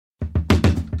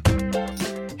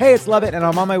Hey, it's Lovett, and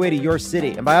I'm on my way to your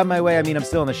city. And by on my way, I mean I'm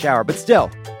still in the shower, but still,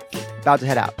 about to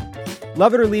head out.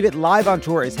 Love It or Leave It Live on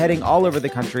Tour is heading all over the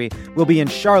country. We'll be in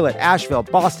Charlotte, Asheville,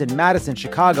 Boston, Madison,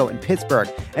 Chicago, and Pittsburgh.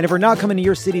 And if we're not coming to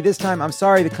your city this time, I'm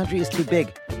sorry, the country is too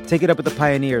big. Take it up with the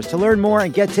Pioneers. To learn more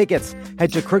and get tickets,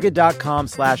 head to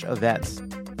crooked.com/events.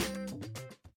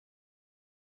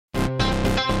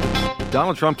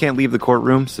 Donald Trump can't leave the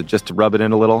courtroom, so just to rub it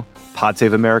in a little, Pod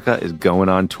Save America is going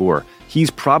on tour. He's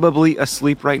probably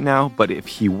asleep right now, but if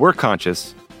he were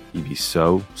conscious, he'd be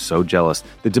so jealous.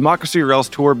 The Democracy or Else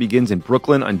tour begins in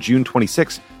Brooklyn on June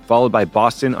 26th, followed by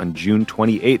Boston on June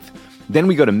 28th. Then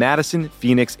we go to Madison,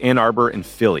 Phoenix, Ann Arbor, and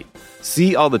Philly.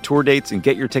 See all the tour dates and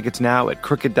get your tickets now at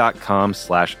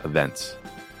crooked.com/events.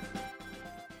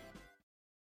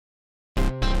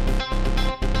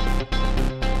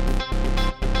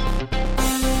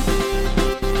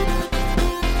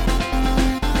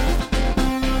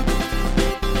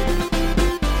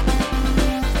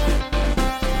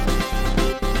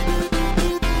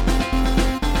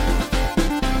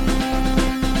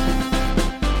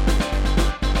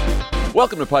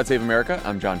 Welcome to Pod Save America.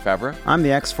 I'm John Favreau. I'm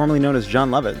the ex formerly known as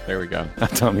John Lovett. There we go.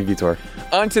 Tommy Vitor.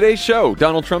 On today's show,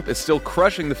 Donald Trump is still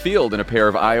crushing the field in a pair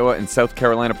of Iowa and South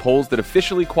Carolina polls that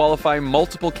officially qualify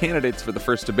multiple candidates for the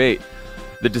first debate.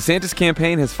 The DeSantis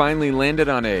campaign has finally landed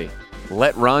on a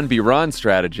let Ron be Ron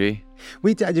strategy.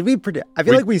 Did we predict? I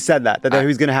feel like we said that he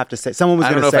was going to have to say. Someone was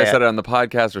going to say it. I don't know if I said it on the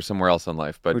podcast or somewhere else in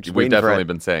life, but we've definitely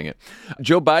been saying it.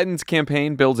 Joe Biden's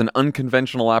campaign builds an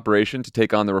unconventional operation to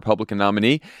take on the Republican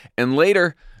nominee. And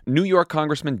later, New York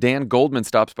Congressman Dan Goldman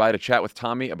stops by to chat with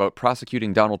Tommy about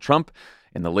prosecuting Donald Trump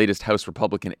and the latest House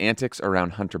Republican antics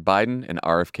around Hunter Biden and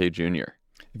RFK Jr.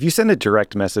 If you send a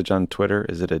direct message on Twitter,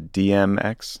 is it a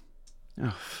DMX?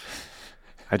 Oh.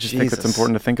 I just think it's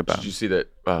important to think about. Did you see that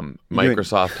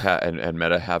Microsoft and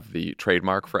Meta have the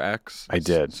trademark for X? I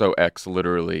did. So X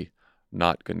literally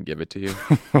not going to give it to you.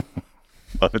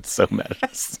 Love it so meta.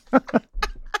 Can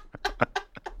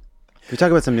we talk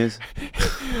about some news?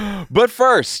 But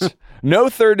first, no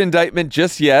third indictment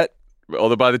just yet.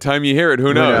 Although by the time you hear it,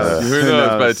 who knows? Who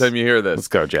knows by the time you hear this? Let's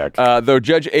go, Jack. Though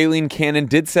Judge Aileen Cannon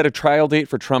did set a trial date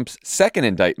for Trump's second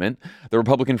indictment, the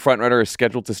Republican frontrunner is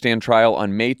scheduled to stand trial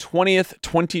on May 20th,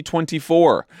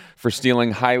 2024 for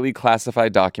stealing highly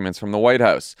classified documents from the White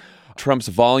House. Trump's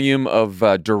volume of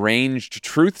deranged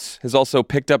truths has also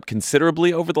picked up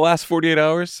considerably over the last 48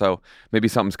 hours, so maybe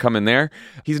something's coming there.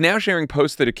 He's now sharing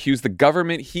posts that accuse the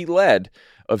government he led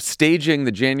of staging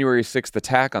the January 6th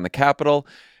attack on the Capitol.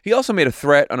 He also made a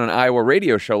threat on an Iowa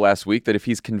radio show last week that if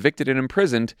he's convicted and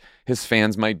imprisoned, his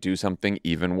fans might do something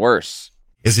even worse.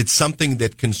 Is it something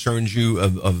that concerns you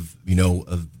of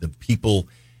the people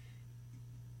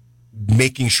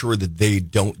making sure that they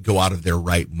don't go out of their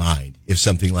right mind if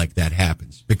something like that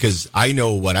happens? Because I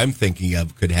know what I'm thinking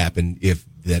of could happen if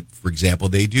that, for example,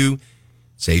 they do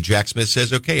say Jack Smith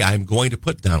says, okay, I'm going to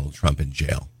put Donald Trump in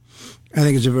jail. I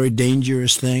think it's a very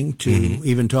dangerous thing to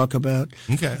even talk about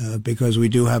because we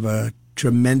do have a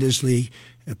tremendously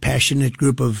passionate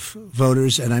group of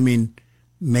voters. And I mean,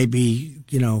 maybe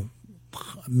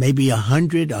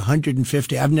 100,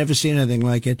 150. I've never seen anything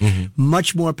like it.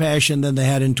 Much more passion than they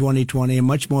had in 2020 and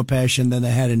much more passion than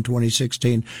they had in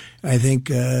 2016. I think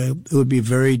it would be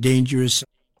very dangerous.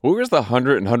 Where's the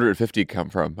 100 and 150 come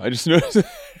from? I just noticed.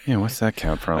 Yeah, what's that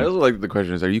count from? I also like the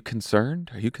question is, are you concerned?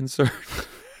 Are you concerned?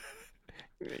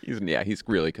 He's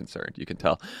really concerned. You can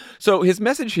tell. So his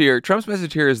message here, Trump's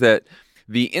message here is that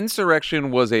the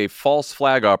insurrection was a false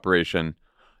flag operation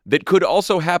that could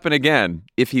also happen again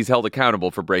if he's held accountable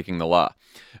for breaking the law.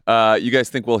 You guys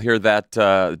think we'll hear that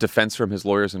defense from his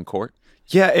lawyers in court?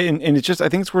 Yeah, and it's just, I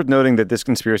think it's worth noting that this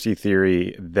conspiracy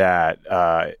theory that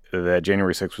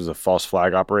January 6th was a false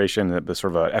flag operation, that the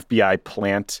sort of a FBI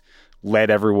plant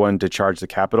led everyone to charge the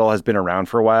Capitol, has been around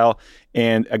for a while.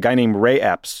 And a guy named Ray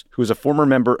Epps, who was a former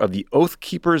member of the Oath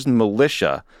Keepers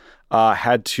militia,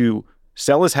 had to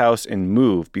sell his house and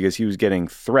move because he was getting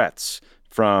threats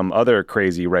from other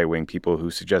crazy right-wing people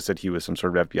who suggested he was some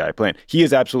sort of FBI plant. He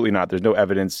is absolutely not. There's no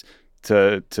evidence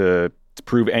to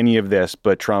prove any of this,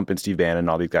 but Trump and Steve Bannon and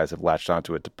all these guys have latched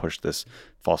onto it to push this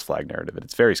false flag narrative. And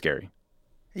it's very scary.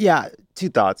 Yeah, two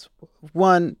thoughts.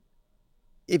 One,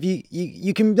 if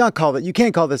you cannot call it, you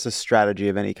can't call this a strategy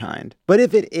of any kind. But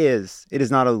if it is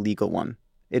not a legal one.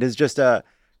 It is just a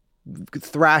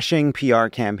thrashing PR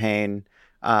campaign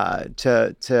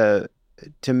to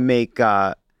make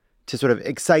to sort of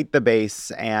excite the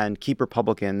base and keep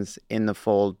Republicans in the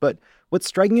fold. But what's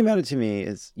striking about it to me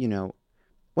is,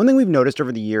 one thing we've noticed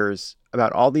over the years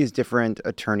about all these different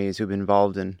attorneys who've been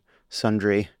involved in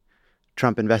sundry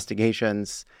Trump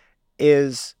investigations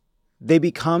is they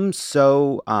become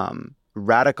so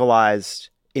radicalized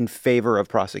in favor of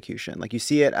prosecution. Like you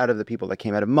see it out of the people that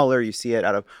came out of Mueller, you see it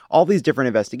out of all these different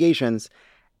investigations.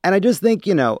 And I just think,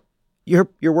 you're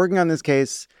working on this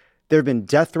case. There have been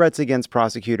death threats against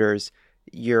prosecutors.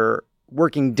 You're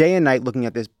working day and night looking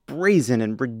at this brazen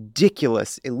and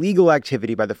ridiculous illegal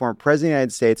activity by the former president of the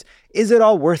United States. Is it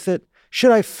all worth it?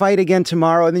 Should I fight again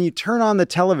tomorrow? And then you turn on the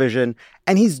television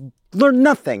and he's learned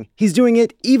nothing. He's doing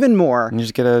it even more. And you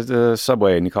just get a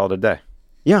Subway and you call it a day.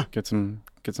 Yeah. Get some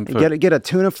food. Get a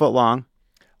tuna foot long.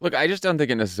 Look, I just don't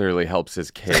think it necessarily helps his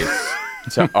case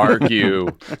to argue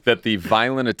that the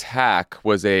violent attack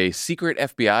was a secret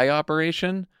FBI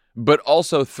operation, but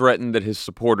also threatened that his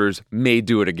supporters may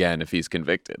do it again if he's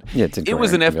convicted. Yeah, it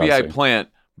was an FBI plant,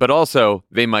 but also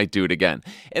they might do it again.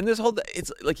 And it's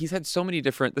like he's had so many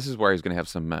different, this is where he's going to have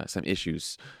some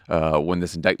issues when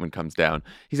this indictment comes down.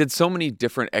 He's had so many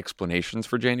different explanations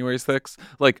for January 6th.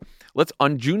 Like,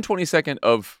 on June 22nd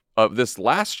of this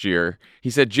last year, he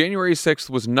said January 6th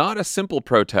was not a simple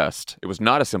protest. It was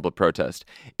not a simple protest.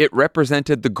 It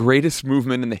represented the greatest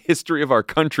movement in the history of our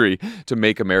country to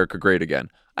make America great again.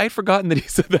 I had forgotten that he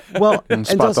said that. Well, and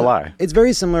spot the lie. It's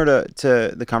very similar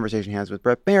to the conversation he has with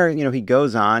Bret Baier. He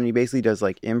goes on, he basically does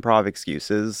like improv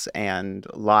excuses and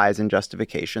lies and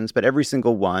justifications, but every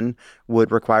single one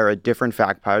would require a different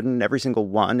fact pattern. And every single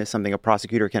one is something a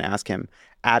prosecutor can ask him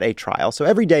at a trial. So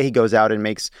every day he goes out and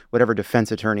makes whatever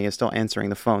defense attorney is still answering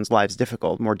the phone's lives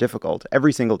more difficult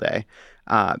every single day.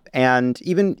 And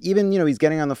even he's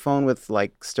getting on the phone with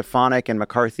like Stefanik and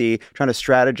McCarthy, trying to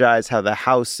strategize how the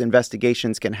House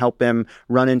investigations can help him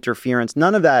run interference.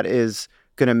 None of that is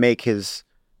going to make his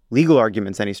legal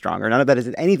arguments any stronger. None of that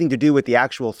has anything to do with the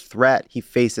actual threat he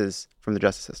faces from the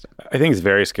justice system. I think it's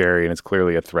very scary and it's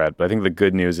clearly a threat. But I think the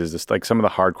good news is this, like some of the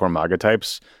hardcore MAGA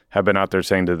types have been out there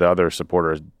saying to the other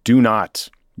supporters, do not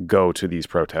go to these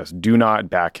protests. Do not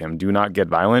back him. Do not get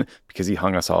violent because he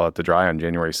hung us all out to dry on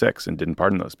January 6th and didn't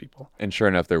pardon those people. And sure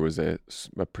enough, there was a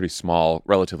pretty small,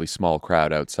 relatively small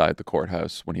crowd outside the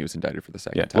courthouse when he was indicted for the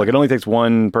second time. Look, it only takes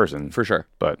one person. For sure.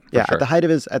 But at the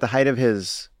height of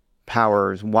his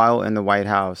powers while in the White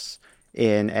House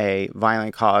in a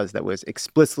violent cause that was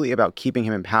explicitly about keeping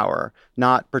him in power,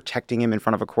 not protecting him in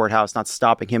front of a courthouse, not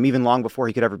stopping him even long before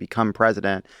he could ever become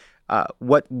president.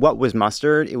 What was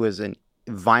mustered? It was a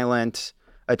violent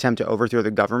attempt to overthrow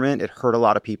the government. It hurt a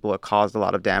lot of people. It caused a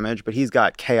lot of damage. But he's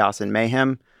got chaos and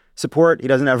mayhem support. He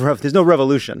doesn't have. There's no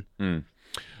revolution.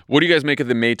 What do you guys make of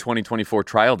the May 2024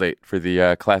 trial date for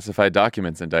the classified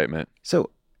documents indictment? So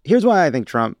here's why I think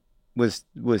Trump was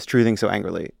truthing so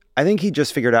angrily. I think he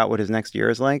just figured out what his next year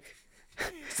is like.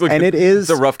 And it's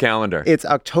a rough calendar. It's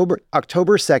October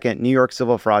 2nd, New York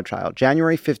civil fraud trial.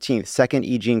 January 15th, second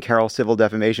E. Jean Carroll civil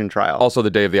defamation trial. Also the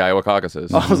day of the Iowa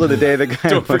caucuses. Also the day of the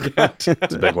Don't forget.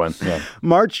 It's a big one. Yeah.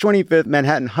 March 25th,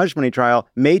 Manhattan hush money trial.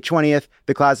 May 20th,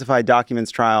 the classified documents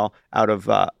trial out of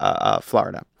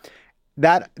Florida.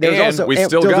 We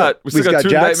still got two Jack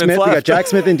indictments Smith. left. We got Jack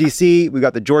Smith in D.C. We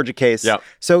got the Georgia case. Yep.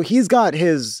 So he's got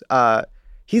his.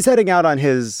 He's heading out on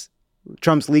his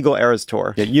Trump's legal eras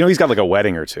tour. Yeah, he's got like a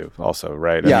wedding or two also,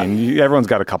 right? Yeah. I mean, everyone's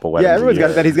got a couple weddings. Yeah, everyone's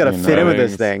got that. He's got to fit in with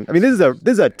this thing. I mean, this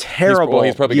is a terrible.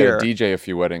 He's probably year. going to DJ a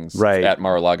few weddings at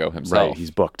Mar-a-Lago himself. Right,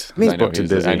 he's booked. I mean, he's booked and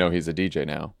busy. I know he's a DJ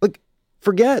now. Look,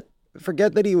 forget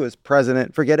that he was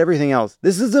president. Forget everything else.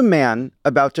 This is a man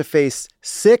about to face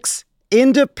 6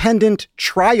 independent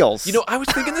trials. I was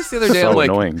thinking this the other day. So I'm like,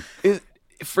 annoying.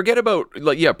 Forget about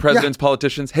presidents,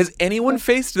 politicians. Has anyone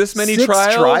faced this many 6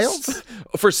 trials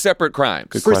for separate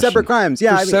crimes? For separate crimes,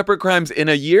 yeah. Separate crimes in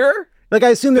a year? Like I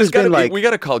assume there's been we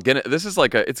got to call Guinness. This is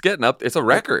it's getting up. It's a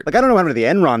record. Like I don't know how many of the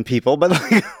Enron people, but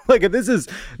like this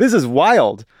is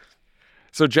wild.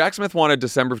 So Jack Smith wanted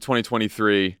December of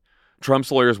 2023.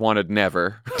 Trump's lawyers wanted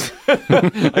never.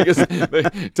 I guess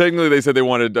technically they said they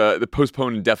wanted the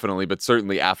postpone indefinitely, but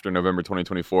certainly after November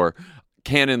 2024.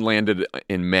 Cannon landed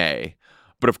in May.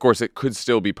 But of course, it could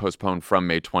still be postponed from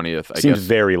May 20th. Seems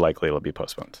very likely it'll be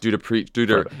postponed due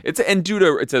to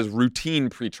it says routine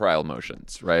pretrial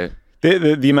motions, right?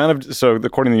 The amount of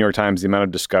according to the New York Times, the amount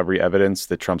of discovery evidence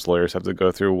that Trump's lawyers have to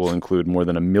go through will include more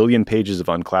than 1 million pages of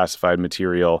unclassified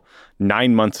material,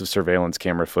 9 months of surveillance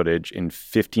camera footage, and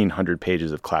 1,500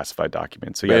 pages of classified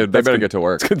documents. So they better get to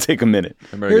work. It's going to take a minute.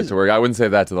 They better get to work. I wouldn't say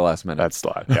that to the last minute. That's a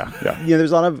lot. Yeah.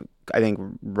 There's a lot of, I think,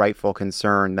 rightful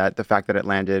concern that the fact that it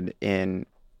landed in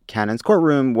Cannon's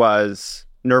courtroom was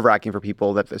nerve-wracking for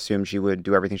people that assumed she would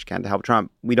do everything she can to help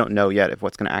Trump. We don't know yet if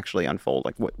what's going to actually unfold,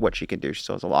 like what she can do. She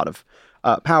still has a lot of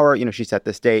power. She set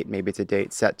this date. Maybe it's a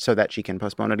date set so that she can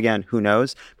postpone it again. Who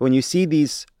knows? But when you see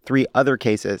these 3 other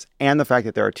cases and the fact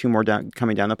that there are 2 more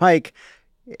coming down the pike,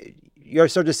 you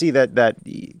start to see that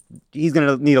he's going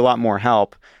to need a lot more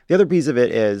help. The other piece of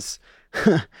it is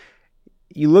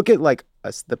you look at like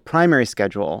the primary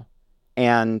schedule,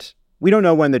 and we don't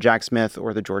know when the Jack Smith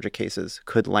or the Georgia cases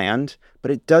could land,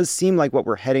 but it does seem like what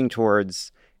we're heading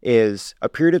towards is a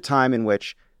period of time in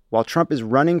which, while Trump is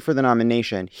running for the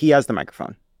nomination, he has the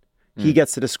microphone. He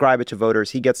gets to describe it to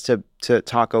voters. He gets to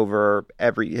talk over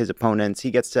his opponents.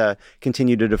 He gets to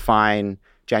continue to define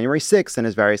January 6th and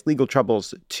his various legal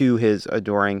troubles to his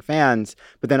adoring fans.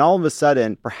 But then all of a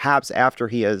sudden, perhaps after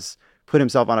he has put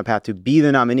himself on a path to be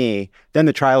the nominee, then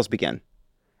the trials begin.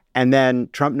 And then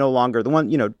Trump no longer,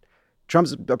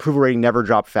 Trump's approval rating never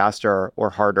dropped faster or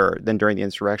harder than during the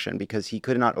insurrection because he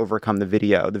could not overcome the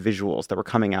visuals that were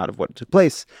coming out of what took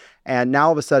place. And now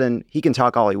all of a sudden, he can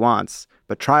talk all he wants,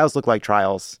 but trials look like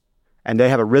trials, and they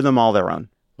have a rhythm all their own.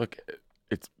 Look,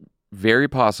 it's very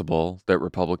possible that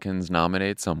Republicans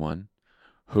nominate someone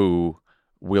who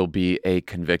will be a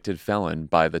convicted felon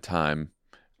by the time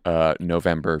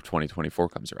November 2024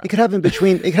 comes around. It could happen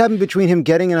between him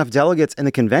getting enough delegates in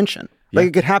the convention. Like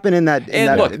it could happen in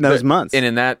those months. And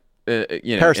in that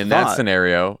that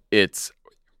scenario, it's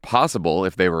possible,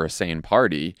 if they were a sane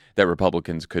party, that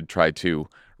Republicans could try to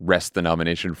wrest the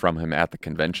nomination from him at the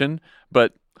convention.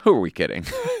 But who are we kidding?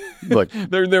 Look,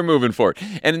 they're moving forward.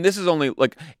 And this is only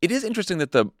like, it is interesting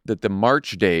that the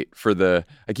March date for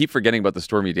I keep forgetting about the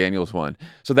Stormy Daniels one.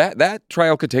 So that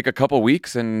trial could take a couple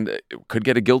weeks and could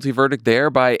get a guilty verdict there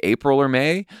by April or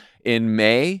May. In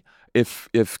May,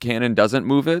 if Cannon doesn't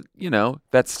move it,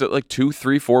 that's still like 2,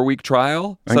 3, 4 week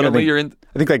trial. Suddenly you're in.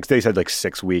 I think like they said, like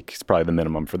 6 weeks is probably the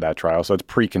minimum for that trial. So it's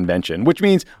pre-convention, which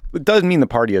means it does mean the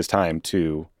party has time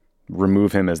to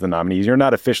remove him as the nominee. You're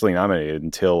not officially nominated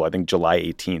until I think July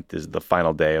 18th is the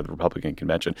final day of the Republican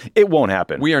convention. It won't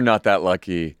happen. We are not that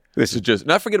lucky. This is just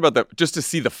not forget about that. Just to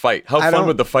see the fight. How fun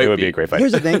would the fight be? It would be a great fight.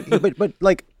 Here's the thing, but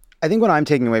like I think what I'm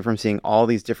taking away from seeing all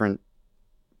these different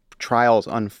trials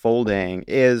unfolding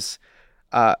is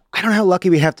I don't know how lucky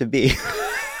we have to be.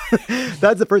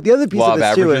 That's the first. The other piece Law of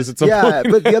this too is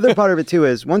but the other part of it too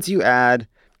is once you add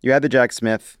the Jack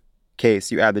Smith case,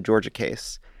 you add the Georgia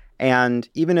case, and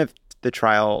even if the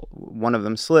trial, one of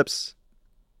them slips,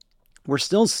 we're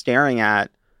still staring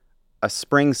at a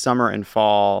spring, summer, and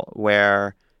fall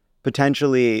where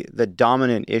potentially the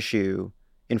dominant issue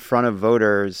in front of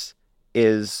voters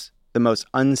is the most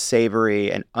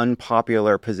unsavory and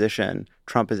unpopular position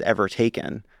Trump has ever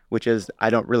taken, which is,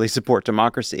 I don't really support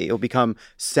democracy. It'll become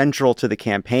central to the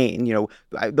campaign.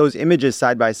 Those images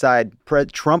side by side,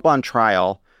 Trump on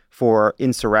trial for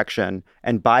insurrection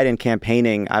and Biden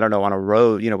campaigning, I don't know, on a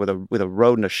road, with a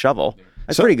road and a shovel.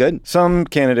 That's pretty good. Some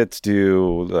candidates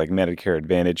do like Medicare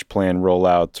Advantage plan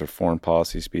rollouts or foreign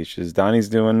policy speeches. Donnie's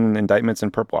doing indictments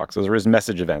and perp walks. Those are his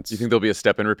message events. You think there'll be a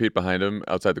step and repeat behind him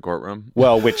outside the courtroom?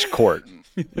 Well, which court?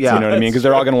 Yeah, you know what I mean? Because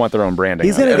they're all going to want their own branding.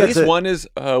 He's going to get one is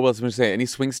what was I going to say? Any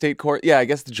swing state court? Yeah, I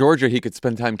guess the Georgia he could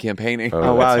spend time campaigning.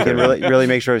 Oh wow, he can really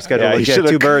make sure his schedule. He should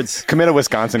 2 birds. Commit a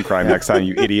Wisconsin crime next time,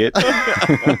 you idiot.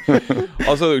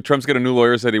 Also, Trump's got a new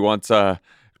lawyer said he wants.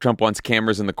 Trump wants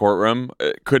cameras in the courtroom.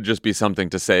 It could just be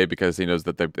something to say because he knows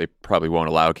that they probably won't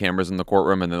allow cameras in the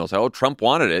courtroom, and then they'll say, "Oh, Trump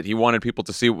wanted it. He wanted people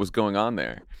to see what was going on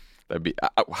there." That'd be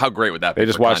how great would that be? They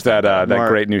just watched that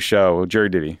great new show, Jury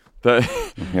Duty. The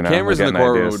cameras in the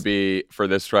courtroom would be for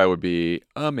this trial would be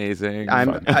amazing.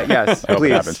 Yes,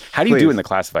 please. How do you do it in the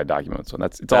classified documents? So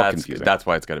it's all confusing. That's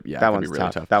why it's got to be. That one's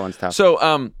really tough. That one's tough.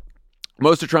 So,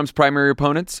 most of Trump's primary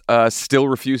opponents still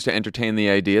refuse to entertain the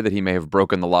idea that he may have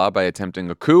broken the law by attempting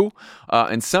a coup,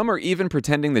 and some are even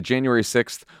pretending that January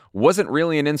 6th wasn't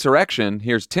really an insurrection.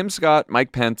 Here's Tim Scott,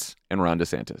 Mike Pence, and Ron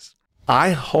DeSantis.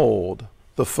 I hold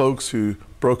the folks who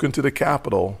broke into the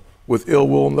Capitol with ill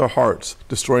will in their hearts,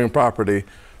 destroying property,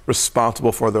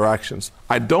 responsible for their actions.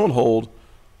 I don't hold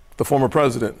the former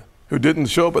president who didn't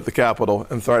show up at the Capitol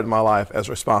and threatened my life as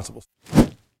responsible.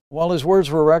 While his words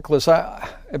were reckless,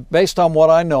 based on what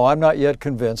I know, I'm not yet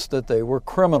convinced that they were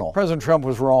criminal. President Trump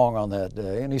was wrong on that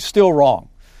day, and he's still wrong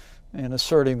in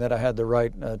asserting that I had the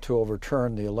right to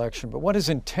overturn the election. But what his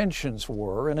intentions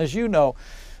were, and as you know,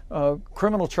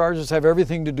 criminal charges have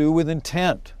everything to do with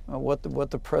intent, what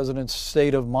the president's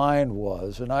state of mind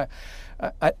was. And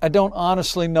I don't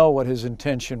honestly know what his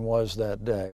intention was that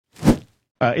day.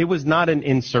 It was not an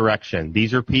insurrection.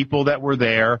 These are people that were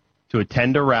there to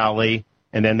attend a rally,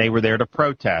 and then they were there to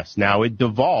protest. Now, it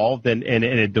devolved, and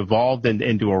it devolved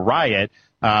into a riot.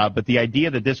 But the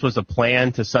idea that this was a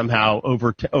plan to somehow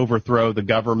overthrow the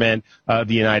government of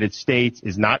the United States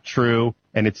is not true,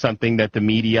 and it's something that the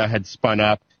media had spun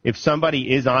up. if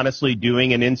somebody is honestly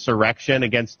doing an insurrection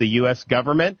against the U.S.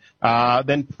 government,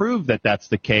 then prove that that's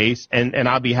the case, and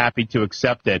I'll be happy to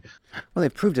accept it. Well,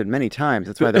 they've proved it many times.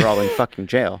 That's why they're all in fucking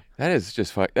jail. That is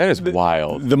just that is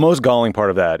wild. The most galling part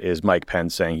of that is Mike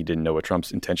Pence saying he didn't know what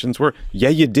Trump's intentions were. Yeah,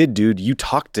 you did, dude. You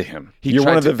talked to him. You're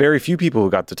one of the very few people who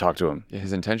got to talk to him.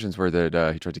 His intentions were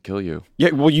that he tried to kill you.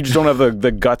 Yeah, well, you just don't have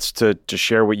the guts to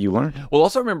share what you learned. Well,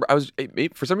 also remember,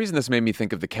 for some reason this made me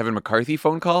think of the Kevin McCarthy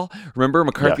phone call. Remember,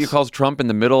 McCarthy calls Trump in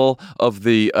the middle of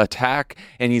the attack,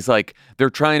 and he's like, "They're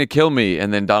trying to kill me,"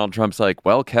 and then Donald Trump's like,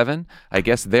 "Well, Kevin, I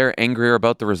guess they're angrier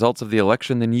about the results of the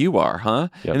election than you are, huh?"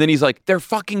 Yep. And then he's like, "They're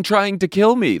fucking trying to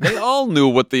kill me." They all knew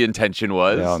what the intention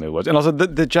was. They all knew it was. And also,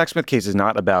 the Jack Smith case is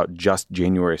not about just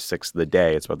January 6th, the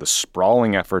day. It's about the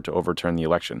sprawling effort to overturn the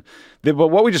election. But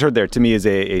what we just heard there, to me, is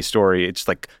a story. It's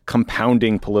like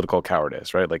compounding political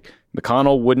cowardice, right? Like,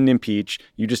 McConnell wouldn't impeach.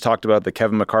 You just talked about the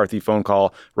Kevin McCarthy phone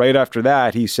call. Right after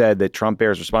that, he said that Trump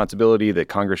bears responsibility, that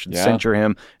Congress should censure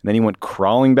him. And then he went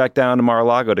crawling back down to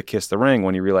Mar-a-Lago to kiss the ring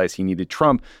when he realized he needed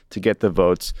Trump to get the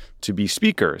votes to be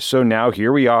speaker. So now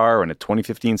here we are in a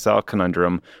 2015-style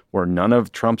conundrum where none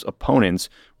of Trump's opponents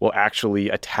will actually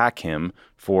attack him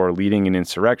for leading an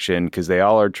insurrection because they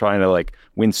all are trying to like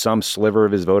win some sliver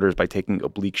of his voters by taking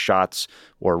oblique shots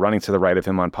or running to the right of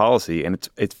him on policy. And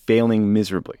it's failing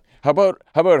miserably. How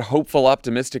about hopeful,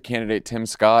 optimistic candidate Tim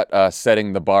Scott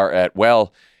setting the bar at,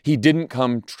 well, he didn't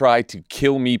come try to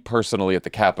kill me personally at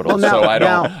the Capitol, so I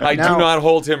do not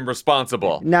hold him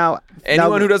responsible. Now,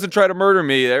 anyone who doesn't try to murder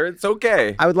me, it's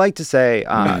okay. I would like to say,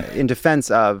 in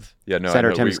defense of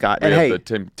Senator Tim Scott, and hey,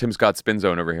 the Tim Scott spin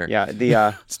zone over here.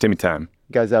 Yeah, it's Timmy time.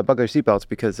 You guys, buckle your seatbelts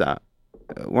because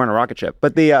we're on a rocket ship.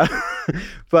 But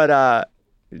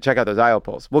check out those Iowa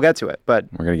polls. We'll get to it, but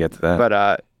we're gonna get to that.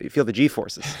 But you feel the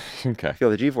G-forces. Okay. Feel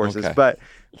the G-forces. Okay.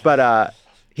 But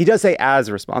he does say as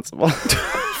responsible.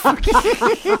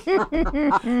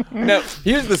 Now,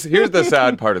 here's the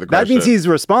sad part of the question. That means he's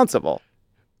responsible.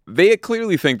 They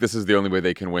clearly think this is the only way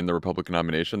they can win the Republican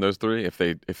nomination, those three, if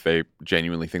they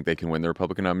genuinely think they can win the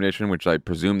Republican nomination, which I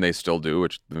presume they still do,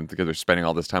 because they're spending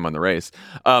all this time on the race.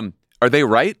 Are they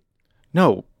right?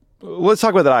 No. Let's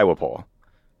talk about that Iowa poll.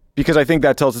 Because I think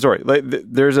that tells the story. Like,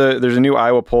 there's a new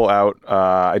Iowa poll out.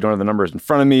 I don't have the numbers in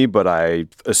front of me, but I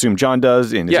assume John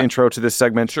does in his intro to this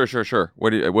segment. Sure.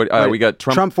 We got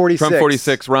Trump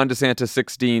 46, Ron DeSantis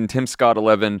 16, Tim Scott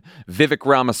 11, Vivek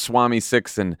Ramaswamy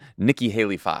 6, and Nikki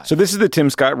Haley 5. So this is the Tim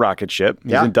Scott rocket ship.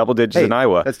 He's in double digits in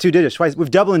Iowa. That's 2 digits twice.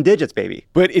 We've doubled in digits, baby.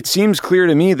 But it seems clear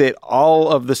to me that all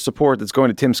of the support that's going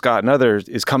to Tim Scott and others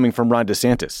is coming from Ron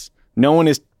DeSantis. No one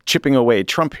is chipping away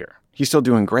Trump here. He's still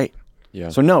doing great. Yeah.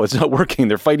 So no, it's not working.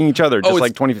 They're fighting each other just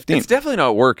like 2015. It's definitely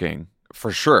not working, for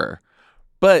sure.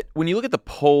 But when you look at the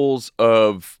polls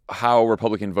of how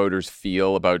Republican voters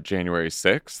feel about January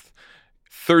 6th,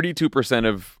 32%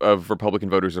 of Republican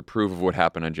voters approve of what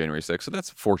happened on January 6th. So that's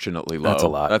fortunately low. That's a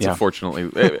lot. That's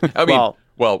unfortunately. I mean,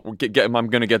 I'm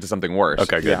going to get to something worse.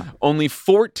 Okay, good. Yeah. Only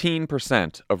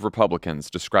 14% of Republicans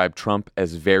describe Trump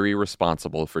as very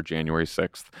responsible for January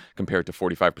 6th, compared to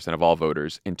 45% of all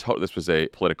voters. In total, this was a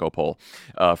Politico poll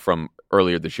from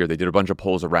earlier this year. They did a bunch of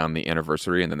polls around the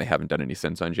anniversary, and then they haven't done any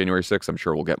since on January 6th. I'm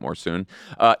sure we'll get more soon.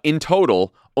 In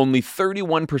total, only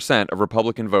 31% of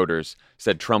Republican voters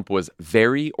said Trump was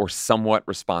very or somewhat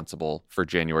responsible for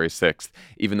January 6th,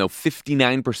 even though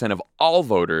 59% of all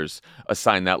voters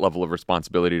assigned that level of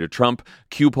responsibility to Trump.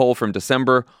 Q poll from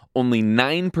December, only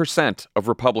 9% of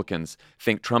Republicans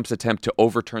think Trump's attempt to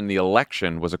overturn the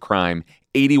election was a crime.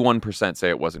 81% say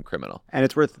it wasn't criminal. And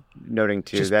it's worth noting,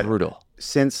 too, just that brutal.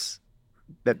 Since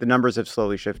that the numbers have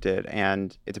slowly shifted,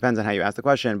 and it depends on how you ask the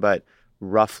question, but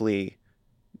roughly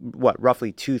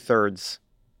 2/3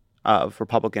 of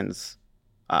Republicans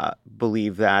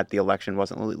believe that the election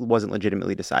wasn't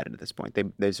legitimately decided at this point.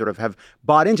 They sort of have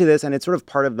bought into this, and it's sort of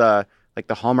part of the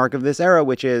hallmark of this era,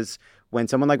 which is when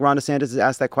someone like Ron DeSantis is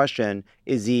asked that question,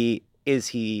 is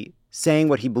he saying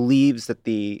what he believes that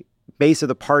the base of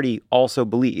the party also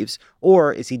believes,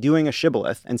 or is he doing a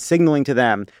shibboleth and signaling to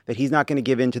them that he's not going to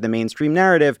give in to the mainstream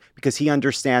narrative because he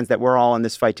understands that we're all in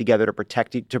this fight together to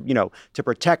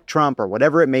protect Trump or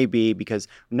whatever it may be, because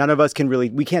none of us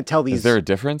we can't tell these. Is there a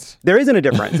difference? There isn't a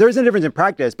difference. There isn't a difference in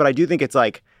practice, but I do think it's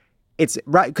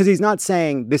right, because he's not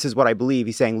saying this is what I believe.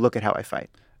 He's saying, look at how I fight.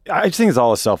 I just think it's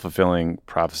all a self-fulfilling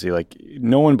prophecy. Like,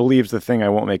 no one believes the thing I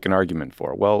won't make an argument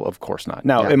for. Well, of course not.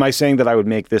 Now, am I saying that I would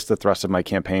make this the thrust of my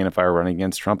campaign if I were running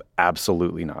against Trump?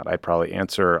 Absolutely not. I'd probably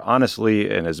answer honestly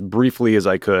and as briefly as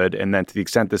I could. And then to the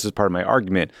extent this is part of my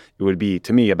argument, it would be,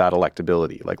 to me, about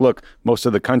electability. Like, look, most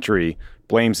of the country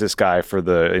blames this guy for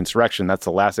the insurrection. That's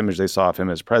the last image they saw of him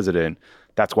as president.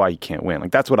 that's why he can't win.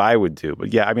 Like, that's what I would do.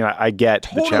 But yeah, I mean, I get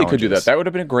the challenges. Could do that. That would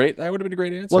have been a great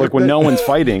answer. Well, like when no one's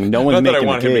fighting, no one's Not making that I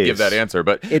want the him to case. give that answer,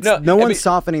 but It's no one's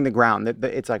softening the ground.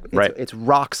 It's like it's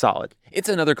rock solid. It's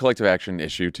another collective action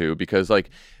issue too, because like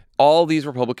all these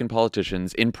Republican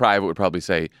politicians in private would probably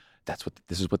say,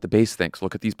 this is what the base thinks.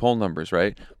 Look at these poll numbers,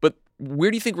 right? But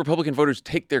where do you think Republican voters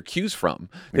take their cues from?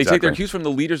 They take their cues from the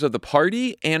leaders of the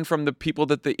party and from the people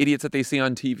the idiots that they see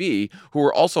on TV who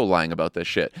are also lying about this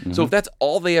shit. Mm-hmm. So if that's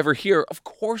all they ever hear, of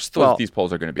course these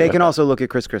polls are going to be. They can also look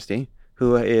at Chris Christie,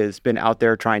 who has been out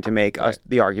there trying to make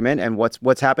the argument. And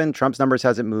what's happened? Trump's numbers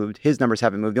hasn't moved. His numbers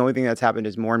haven't moved. The only thing that's happened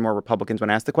is more and more Republicans,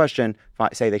 when asked the question,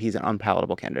 say that he's an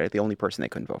unpalatable candidate, the only person they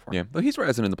couldn't vote for. Yeah, but he's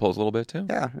rising in the polls a little bit too.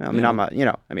 Yeah, I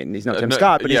mean, he's no Tim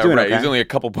Scott, but he's doing okay. He's only a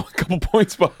couple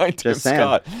points behind Tim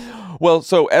Scott. Well,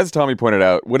 so as Tommy pointed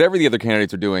out, whatever the other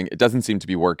candidates are doing, it doesn't seem to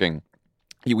be working.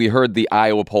 We heard the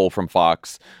Iowa poll from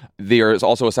Fox. There is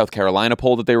also a South Carolina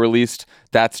poll that they released.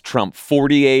 That's Trump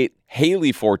 48,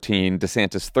 Haley 14,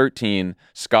 DeSantis 13,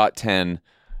 Scott 10,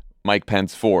 Mike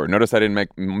Pence 4. Notice I didn't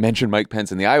mention Mike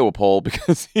Pence in the Iowa poll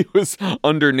because he was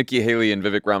under Nikki Haley and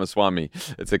Vivek Ramaswamy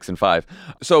at 6 and 5.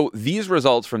 So these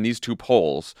results from these two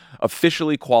polls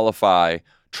officially qualify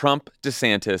Trump,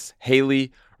 DeSantis,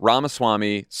 Haley,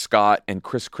 Ramaswamy, Scott, and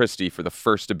Chris Christie for the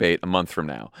first debate a month from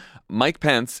now. Mike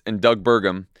Pence and Doug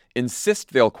Burgum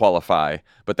insist they'll qualify,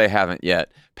 but they haven't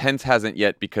yet. Pence hasn't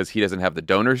yet because he doesn't have the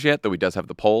donors yet, though he does have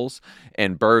the polls.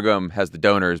 And Burgum has the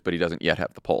donors, but he doesn't yet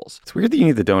have the polls. It's weird that you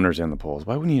need the donors and the polls.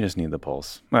 Why wouldn't you just need the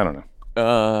polls? I don't know.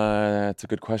 That's a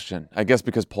good question. I guess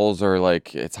because polls are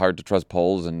like, it's hard to trust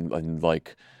polls and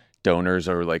like donors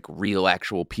are like real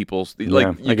actual people. Like,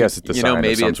 I guess it's the sign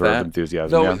of some sort of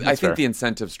enthusiasm. So I think the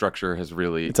incentive structure has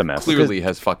really, it's a mess. Clearly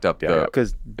has fucked up.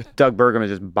 Because Doug Burgum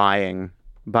is just buying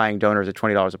donors at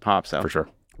 $20 a pop. So for sure.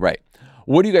 Right.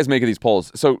 What do you guys make of these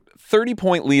polls? So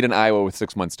 30-point lead in Iowa with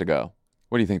 6 months to go.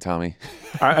 What do you think, Tommy?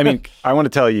 I mean, I want to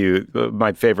tell you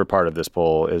my favorite part of this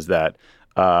poll is that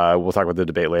we'll talk about the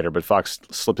debate later, but Fox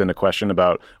slipped in a question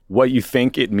about what you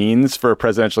think it means for a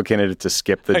presidential candidate to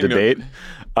skip the debate.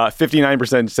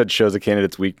 59% said shows a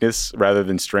candidate's weakness rather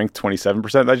than strength,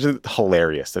 27%. That's just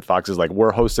hilarious that Fox is like,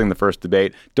 we're hosting the first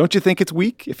debate. Don't you think it's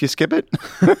weak if you skip it?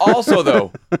 Also,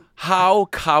 though, how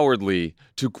cowardly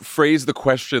to phrase the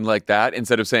question like that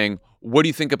instead of saying, what do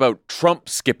you think about Trump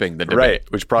skipping the debate?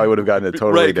 Right, which probably would have gotten a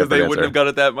totally different answer. Right, because they wouldn't have got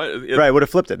it that much. Right, would have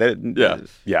flipped it.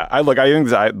 Yeah. I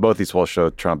think both these polls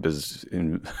show Trump is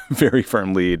in very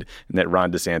firm lead and that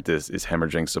Ron DeSantis is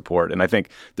hemorrhaging support. And I think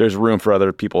there's room for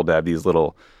other people to have these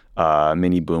little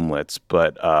mini boomlets,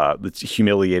 but it's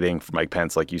humiliating for Mike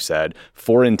Pence, like you said.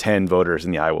 4 in 10 voters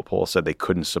in the Iowa poll said they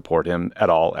couldn't support him at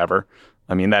all, ever.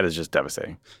 I mean, that is just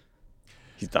devastating.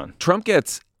 He's done. Trump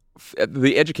gets...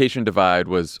 The education divide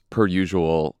was, per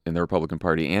usual, in the Republican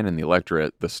Party and in the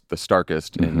electorate, the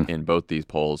starkest in both these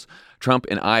polls. Trump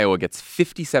in Iowa gets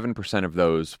 57% of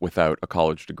those without a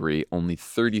college degree, only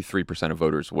 33% of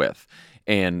voters with.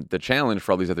 And the challenge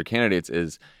for all these other candidates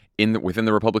is within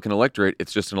the Republican electorate,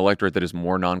 it's just an electorate that is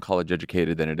more non-college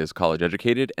educated than it is college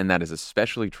educated. And that is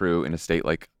especially true in a state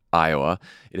like Iowa.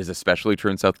 It is especially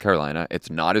true in South Carolina. It's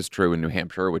not as true in New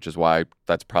Hampshire, which is why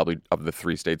that's probably, of the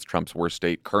 3 states, Trump's worst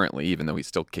state currently, even though he's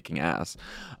still kicking ass.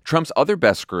 Trump's other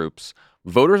best groups,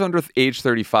 voters under age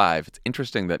 35. It's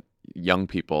interesting that young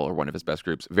people are one of his best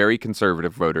groups, very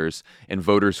conservative voters and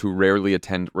voters who rarely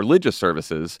attend religious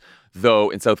services, though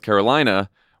in South Carolina,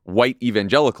 white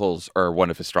evangelicals are one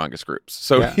of his strongest groups.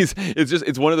 So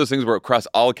it's one of those things where across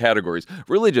all categories,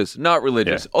 religious, not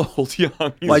religious, old,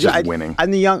 young, he's just winning.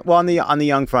 On the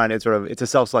young front, it's a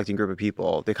self-selecting group of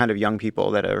people. The kind of young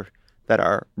people that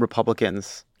are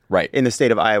Republicans, right, in the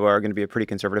state of Iowa are going to be a pretty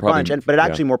conservative bunch. But it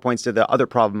actually more points to the other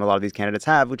problem a lot of these candidates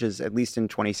have, which is, at least in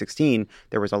 2016,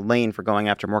 there was a lane for going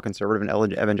after more conservative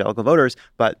and evangelical voters.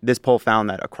 But this poll found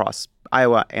that across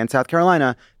Iowa and South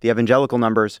Carolina, the evangelical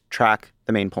numbers track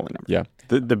the main polling numbers. Yeah.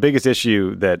 The biggest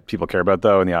issue that people care about,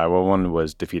 though, in the Iowa one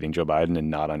was defeating Joe Biden and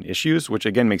not on issues, which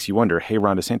again makes you wonder, hey,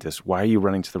 Ron DeSantis, why are you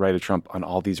running to the right of Trump on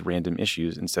all these random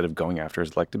issues instead of going after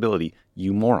his electability?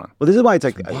 You moron. Well, this is why it's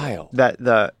like wild. That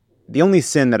the only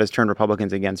sin that has turned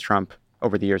Republicans against Trump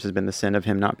over the years has been the sin of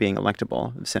him not being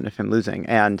electable, the sin of him losing.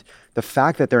 And the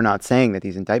fact that they're not saying that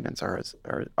these indictments are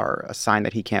a sign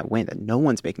that he can't win, that no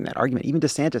one's making that argument. Even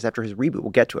DeSantis, after his reboot, we'll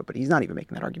get to it, but he's not even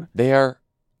making that argument. They are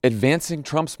advancing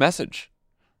Trump's message,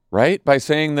 right? By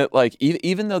saying that, like,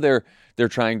 even though they're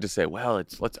trying to say, well,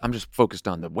 I'm just focused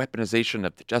on the weaponization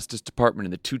of the Justice Department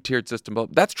and the two-tiered system.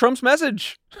 That's Trump's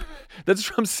message. That's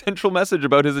Trump's central message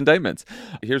about his indictments.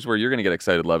 Here's where you're going to get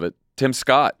excited, love it. Tim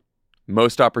Scott,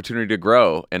 most opportunity to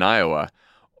grow in Iowa.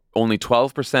 only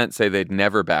 12% say they'd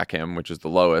never back him, which is the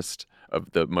lowest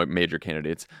of the major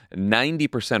candidates.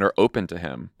 90% are open to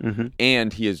him,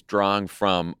 and he is drawing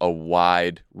from a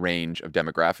wide range of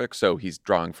demographics. So he's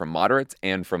drawing from moderates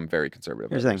and from very conservative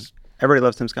Here's the voters. thing. Everybody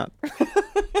loves Tim Scott.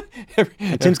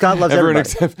 Tim Scott loves everyone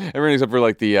everybody. everyone except for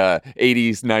like the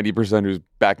 80s, 90% who's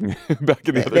backing the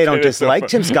other They don't candidate. dislike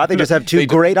Tim Scott. They just have two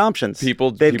great options. They've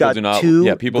people got do not,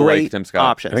 two people great like Tim Scott.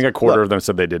 options. I think a quarter Look, of them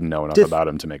said they didn't know enough to- about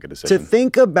him to make a to decision.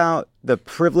 think about the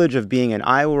privilege of being an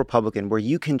Iowa Republican where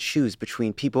you can choose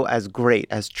between people as great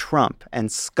as Trump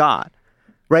and Scott,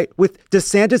 right? With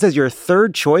DeSantis as your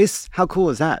third choice, how cool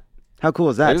is that? How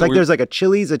cool is that? It's like there's like a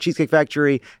Chili's, a Cheesecake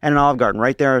Factory, and an Olive Garden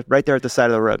right there at the side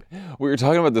of the road. We were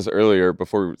talking about this earlier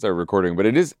before we started recording, but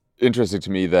it is interesting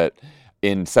to me that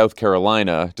in South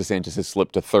Carolina, DeSantis has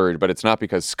slipped to third, but it's not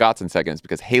because Scott's in second, it's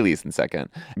because Haley's in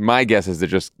second. My guess is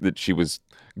that she was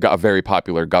a very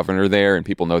popular governor there, and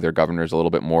people know their governors a little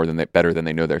bit more better than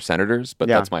they know their senators, but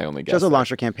that's my only guess. She also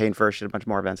launched her campaign first. She had a bunch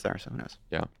more events there, so who knows?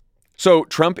 Yeah. So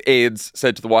Trump aides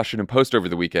said to the Washington Post over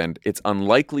the weekend, it's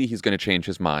unlikely he's going to change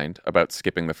his mind about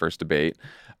skipping the first debate,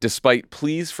 despite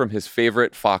pleas from his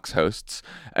favorite Fox hosts,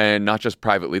 and not just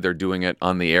privately, they're doing it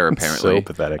on the air, apparently. So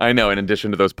pathetic. I know, in addition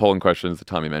to those polling questions that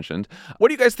Tommy mentioned. What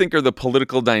do you guys think are the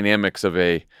political dynamics of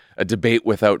a debate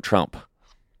without Trump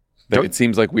that it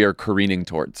seems like we are careening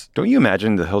towards? Don't you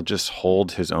imagine that he'll just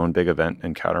hold his own big event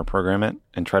and counter-program it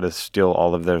and try to steal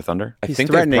all of their thunder? He's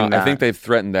threatening that. I think they've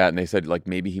threatened that, and they said like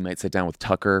maybe he might sit down with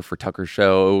Tucker for Tucker's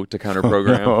show to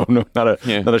counter-program. No, not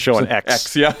a show on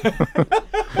X. Yeah.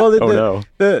 Well, no.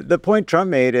 The point Trump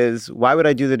made is, why would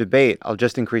I do the debate? I'll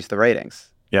just increase the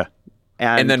ratings. Yeah.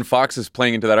 And then Fox is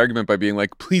playing into that argument by being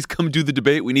like, please come do the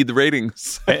debate. We need the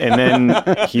ratings. And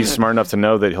then he's smart enough to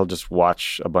know that he'll just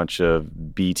watch a bunch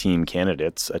of B team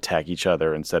candidates attack each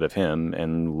other instead of him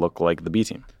and look like the B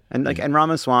team. And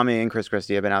Ramaswamy and Chris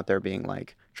Christie have been out there being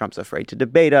like, Trump's afraid to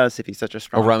debate us if he's such a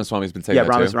strong. Oh, Ramaswamy's been saying that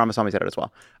too? Ramaswamy said it as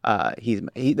well.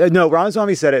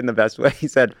 Ramaswamy said it in the best way. He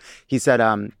said,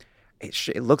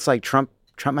 it looks like Trump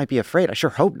might be afraid. I sure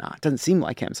hope not. Doesn't seem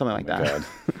like him. Something like that.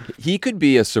 He could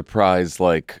be a surprise,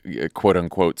 like, quote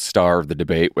unquote, star of the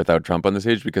debate without Trump on the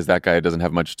stage, because that guy doesn't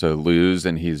have much to lose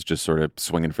and he's just sort of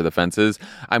swinging for the fences.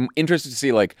 I'm interested to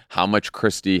see like how much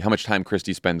time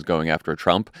Christie spends going after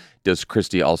Trump. Does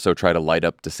Christie also try to light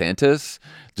up DeSantis?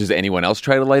 Does anyone else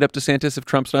try to light up DeSantis if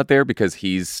Trump's not there because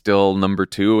he's still number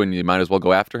two and you might as well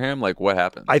go after him? Like, what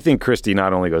happens? I think Christie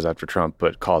not only goes after Trump,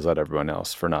 but calls out everyone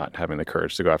else for not having the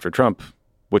courage to go after Trump,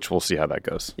 which we'll see how that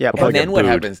goes. Yeah, and then what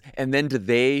happens? And then do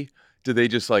they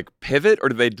just like pivot, or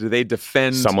do they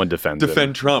defend? Someone defend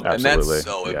Trump, Absolutely. and that's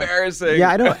so embarrassing. Yeah,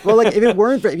 I don't. Well, like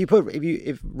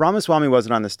if Ramaswamy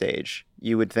wasn't on the stage,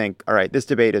 you would think, all right, this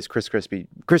debate is Chris Christie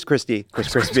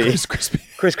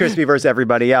versus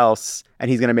everybody else,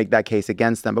 and he's going to make that case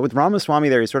against them. But with Ramaswamy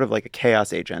there, he's sort of like a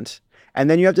chaos agent, and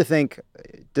then you have to think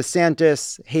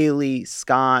DeSantis, Haley,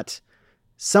 Scott.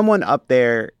 Someone up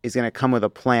there is going to come with a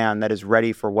plan that is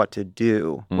ready for what to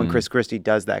do when Chris Christie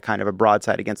does that kind of a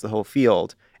broadside against the whole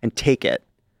field and take it.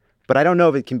 But I don't know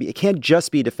if it can't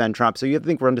just be defend Trump. So you have to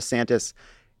think Ron DeSantis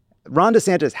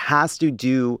has to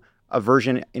do a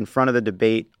version in front of the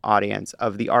debate audience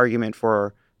of the argument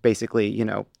for basically,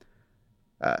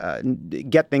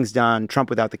 get things done,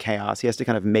 Trump without the chaos. He has to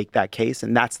kind of make that case.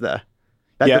 And that's the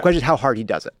question is how hard he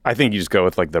does it. I think you just go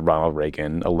with like the Ronald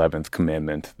Reagan 11th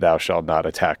commandment, thou shalt not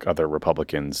attack other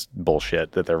Republicans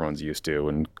bullshit that everyone's used to,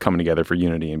 and coming together for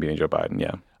unity and beating Joe Biden.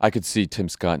 Yeah. I could see Tim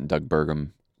Scott and Doug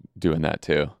Burgum doing that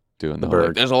too. Doing the whole, Berg.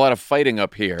 like, there's a lot of fighting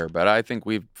up here, but I think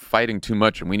we're fighting too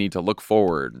much and we need to look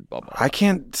forward. Blah, blah, blah. I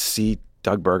can't see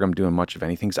Doug Burgum doing much of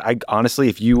anything. So I honestly,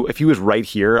 if he was right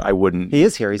here, I wouldn't. He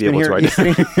is here. He's been here. He's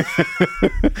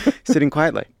sitting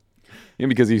quietly. Yeah,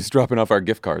 because he's dropping off our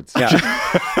gift cards. Yeah.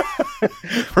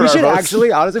 We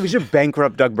should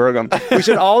bankrupt Doug Burgum. We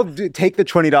should all take the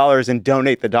 $20 and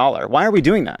donate the $1. Why are we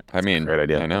doing that? I mean, great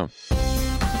idea. I know.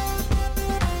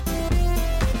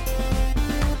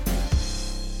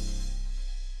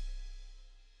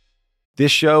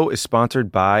 This show is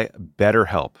sponsored by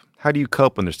BetterHelp. How do you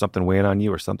cope when there's something weighing on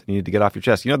you or something you need to get off your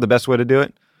chest? You know the best way to do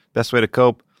it? Best way to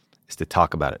cope is to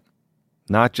talk about it.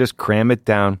 Not just cram it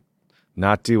down,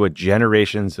 not do what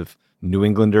generations of New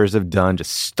Englanders have done,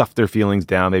 just stuff their feelings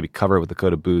down, maybe cover it with a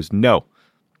coat of booze. No,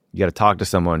 you got to talk to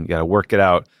someone. You got to work it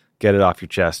out, get it off your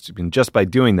chest. And just by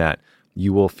doing that,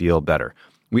 you will feel better.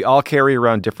 We all carry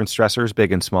around different stressors,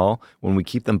 big and small. When we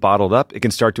keep them bottled up, it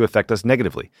can start to affect us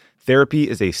negatively. Therapy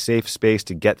is a safe space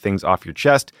to get things off your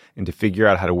chest and to figure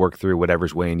out how to work through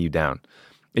whatever's weighing you down.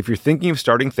 If you're thinking of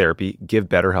starting therapy, give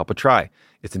BetterHelp a try.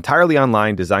 It's entirely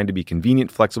online, designed to be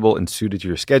convenient, flexible, and suited to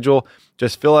your schedule.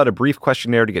 Just fill out a brief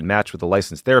questionnaire to get matched with a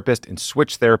licensed therapist and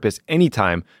switch therapists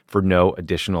anytime for no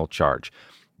additional charge.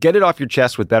 Get it off your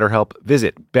chest with BetterHelp.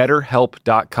 Visit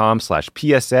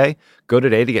betterhelp.com/PSA. Go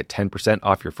today to get 10%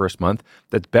 off your first month.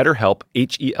 That's BetterHelp,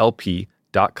 HELP.com/PSA.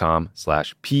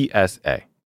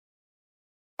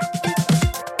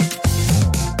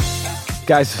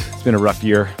 Guys, it's been a rough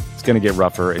year. It's going to get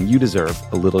rougher, and you deserve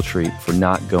a little treat for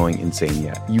not going insane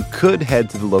yet. You could head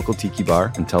to the local tiki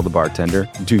bar and tell the bartender,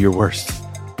 do your worst.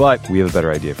 But we have a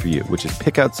better idea for you, which is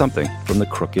pick out something from the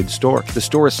Crooked store. The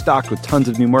store is stocked with tons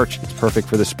of new merch. It's perfect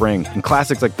for the spring. And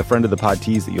classics like the Friend of the Pod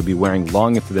tees that you'll be wearing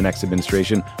long into the next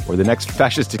administration or the next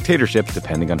fascist dictatorship,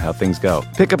 depending on how things go.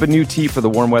 Pick up a new tee for the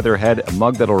warm weather ahead, a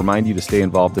mug that'll remind you to stay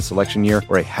involved this election year,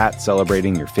 or a hat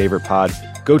celebrating your favorite pod.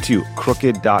 Go to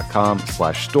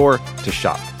crooked.com/store to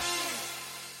shop.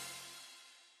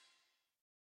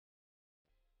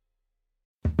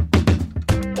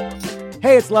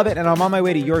 Hey, it's Lovett, and I'm on my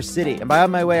way to your city. And by on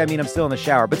my way, I mean I'm still in the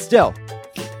shower, but still,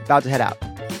 about to head out.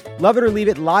 Love It or Leave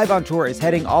It Live on Tour is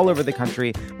heading all over the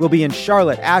country. We'll be in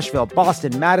Charlotte, Asheville,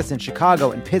 Boston, Madison,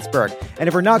 Chicago, and Pittsburgh. And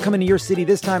if we're not coming to your city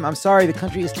this time, I'm sorry, the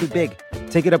country is too big.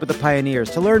 Take it up with the pioneers.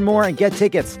 To learn more and get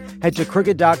tickets, head to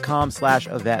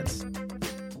crooked.com/events.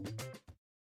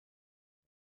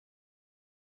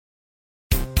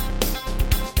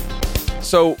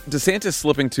 So DeSantis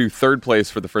slipping to third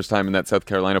place for the first time in that South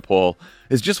Carolina poll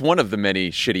is just one of the many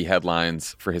shitty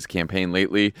headlines for his campaign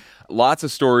lately. Lots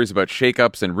of stories about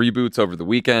shakeups and reboots over the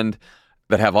weekend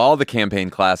that have all the campaign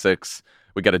classics.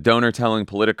 We got a donor telling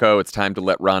Politico it's time to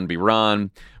let Ron be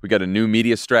Ron. We got a new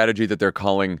media strategy that they're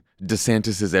calling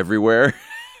DeSantis is everywhere.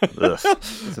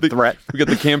 It's a threat. We got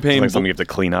the campaign. Like something you have to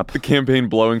clean up. The campaign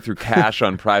blowing through cash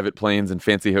on private planes and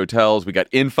fancy hotels. We got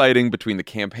infighting between the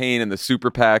campaign and the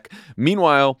super PAC.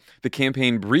 Meanwhile, the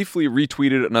campaign briefly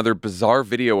retweeted another bizarre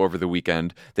video over the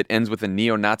weekend that ends with a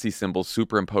neo-Nazi symbol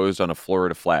superimposed on a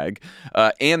Florida flag.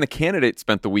 And the candidate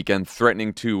spent the weekend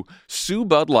threatening to sue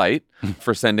Bud Light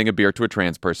for sending a beer to a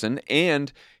trans person.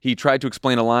 And he tried to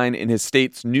explain a line in his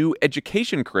state's new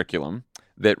education curriculum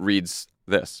that reads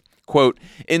this. Quote,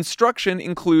 instruction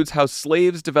includes how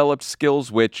slaves developed skills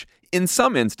which, in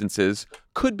some instances,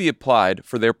 could be applied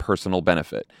for their personal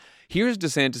benefit. Here's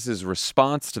DeSantis'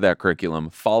 response to that curriculum,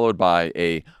 followed by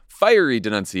a fiery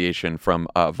denunciation from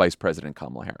Vice President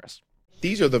Kamala Harris.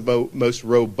 These are the most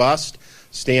robust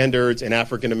standards in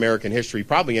African American history,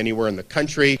 probably anywhere in the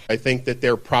country. I think that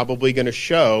they're probably going to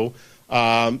show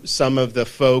some of the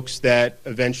folks that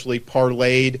eventually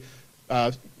parlayed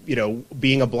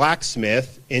being a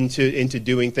blacksmith into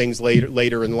doing things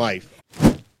later in life.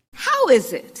 How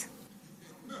is it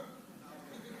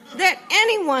that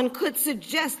anyone could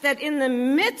suggest that in the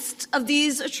midst of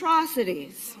these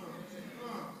atrocities,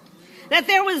 that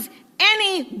there was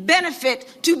any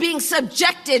benefit to being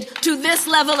subjected to this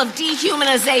level of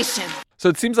dehumanization? So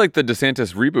it seems like the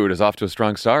DeSantis reboot is off to a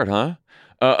strong start, huh?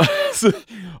 So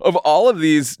of all of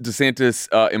these DeSantis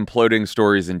imploding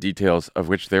stories and details, of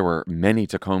which there were many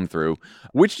to comb through,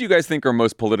 which do you guys think are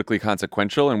most politically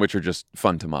consequential and which are just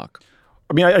fun to mock?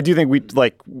 I mean, I do think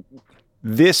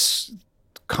this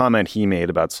comment he made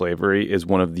about slavery is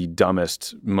one of the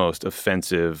dumbest, most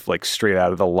offensive, straight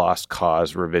out of the Lost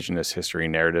Cause revisionist history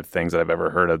narrative things that I've ever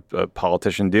heard a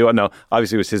politician do. I know,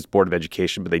 obviously, it was his Board of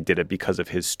Education, but they did it because of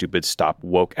his stupid Stop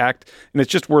Woke Act. And it's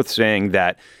just worth saying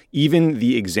that even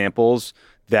the examples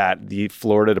that the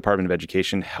Florida Department of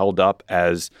Education held up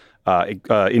as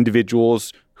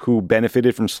individuals who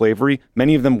benefited from slavery,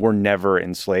 many of them were never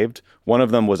enslaved. One of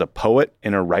them was a poet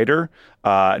and a writer.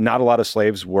 Not a lot of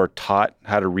slaves were taught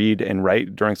how to read and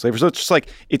write during slavery. So it's just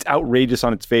it's outrageous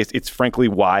on its face. It's frankly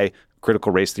why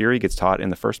critical race theory gets taught in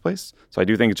the first place. So I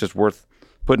do think it's just worth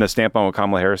putting a stamp on what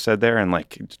Kamala Harris said there and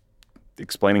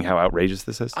explaining how outrageous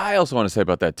this is. I also want to say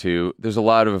about that too. There's a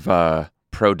lot of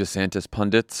pro-DeSantis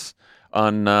pundits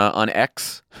on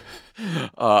X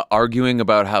arguing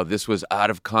about how this was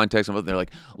out of context. And they're like,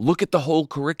 look at the whole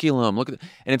curriculum. And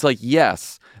it's like,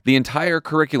 yes, the entire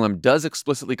curriculum does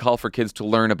explicitly call for kids to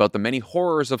learn about the many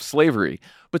horrors of slavery.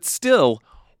 But still,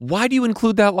 why do you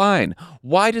include that line?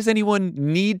 Why does anyone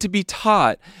need to be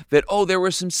taught that, there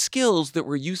were some skills that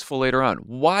were useful later on?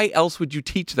 Why else would you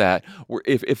teach that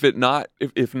if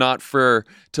not for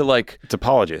to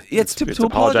apologize? It's to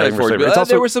apologize for it.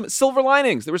 There were some silver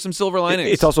linings.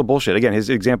 It's also bullshit. Again,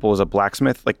 his example was a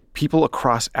blacksmith. People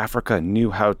across Africa knew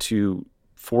how to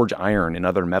forge iron and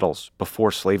other metals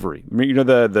before slavery. You know,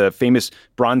 the famous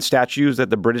bronze statues that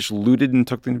the British looted and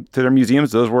took to their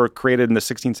museums? Those were created in the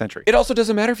 16th century. It also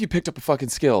doesn't matter if you picked up a fucking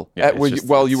skill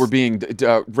while you were being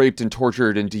raped and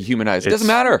tortured and dehumanized. It doesn't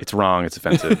matter. It's wrong. It's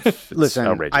offensive. It's Listen,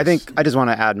 outrageous. I think I just want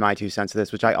to add my 2 cents to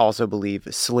this, which I also believe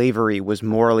slavery was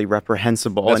morally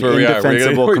reprehensible That's and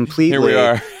indefensible completely. Here we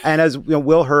are. And as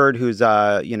Will Hurd, who's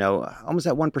almost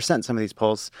at 1% in some of these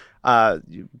polls,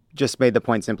 just made the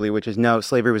point simply, which is no,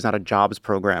 slavery was not a jobs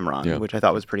program, Ron, which I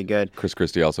thought was pretty good. Chris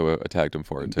Christie also attacked him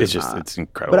for it too. It's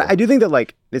incredible. But I do think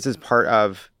that this is part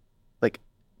of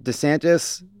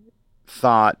DeSantis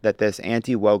thought that this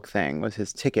anti-woke thing was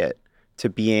his ticket to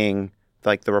being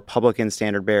the Republican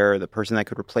standard bearer, the person that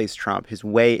could replace Trump, his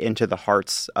way into the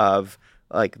hearts of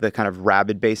the kind of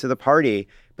rabid base of the party.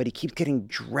 But he keeps getting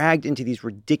dragged into these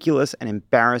ridiculous and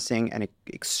embarrassing and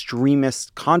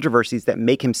extremist controversies that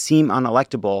make him seem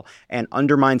unelectable and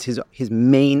undermines his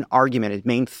main argument, his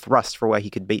main thrust for why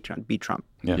he could beat Trump.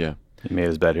 Yeah. He made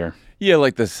his bed here. Yeah,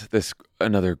 like this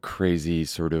another crazy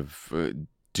sort of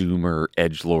doomer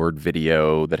edgelord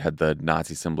video that had the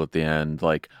Nazi symbol at the end.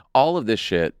 Like all of this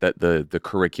shit that the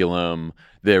curriculum,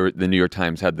 the New York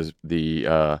Times had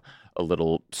a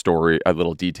little story, a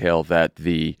little detail that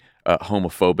the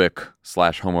homophobic /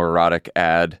 homoerotic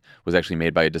ad was actually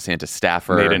made by a DeSantis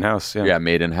staffer. Made in-house, yeah. Yeah,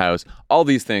 made in-house. All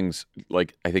these things,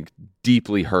 I think,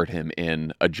 deeply hurt him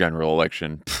in a general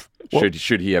election.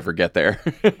 Should he ever get there?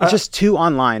 Just too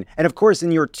online. And of course,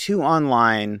 in your too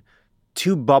online,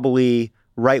 too bubbly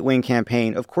right-wing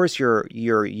campaign, of course your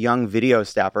young video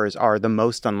staffers are the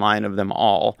most online of them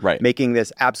all, right? Making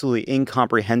this absolutely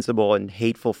incomprehensible and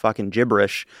hateful fucking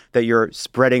gibberish that you're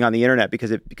spreading on the internet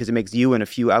because it makes you and a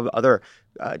few other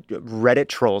Reddit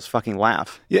trolls fucking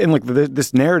laugh. Yeah, and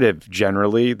this narrative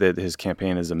generally that his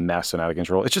campaign is a mess and out of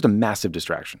control, it's just a massive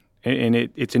distraction. And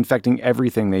it's infecting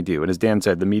everything they do. And as Dan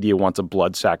said, the media wants a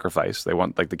blood sacrifice. They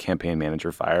want the campaign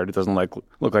manager fired. It doesn't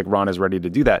look like Ron is ready to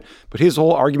do that. But his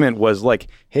whole argument was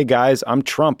hey guys, I'm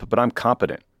Trump, but I'm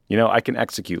competent. I can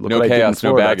execute. Look no what chaos, I did in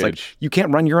Florida. no baggage. You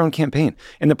can't run your own campaign.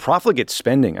 And the profligate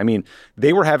spending, I mean,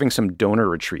 they were having some donor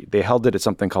retreat. They held it at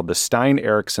something called the Stein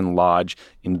Erikson Lodge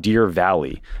in Deer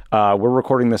Valley. We're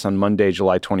recording this on Monday,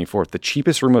 July 24th. The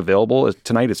cheapest room available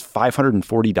tonight is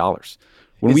 $540.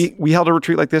 When we held a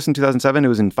retreat like this in 2007, it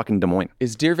was in fucking Des Moines.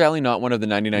 Is Deer Valley not one of the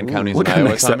 99 counties look in how Iowa,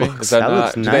 nice Tommy? that looks. Is that That not?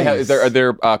 looks Do nice. are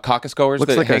there caucus goers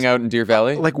that hang out in Deer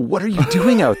Valley? What are you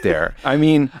doing out there? I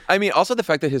mean, also the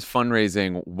fact that his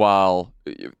fundraising, while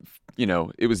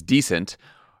it was decent,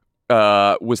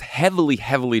 was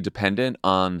heavily dependent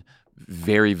on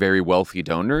very, very wealthy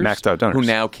donors, maxed out donors who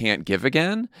now can't give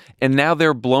again. And now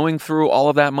they're blowing through all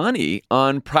of that money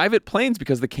on private planes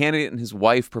because the candidate and his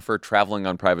wife prefer traveling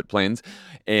on private planes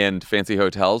and fancy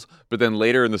hotels. But then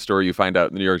later in the story, you find out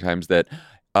in the New York Times that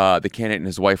the candidate and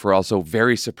his wife were also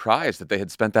very surprised that they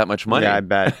had spent that much money.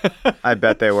 Yeah, I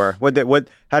bet they were.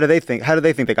 How do they think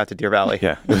they got to Deer Valley?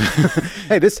 Yeah.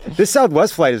 Hey, this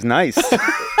Southwest flight is nice.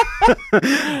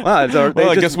 Wow,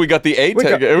 I guess we got the A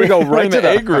tag. We go right to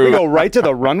the A group. We go right to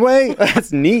the runway.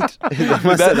 That's neat.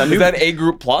 Is that A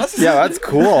group plus? Yeah, that's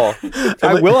cool.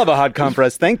 I will have a hot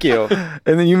compress. Thank you.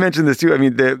 And then you mentioned this too. I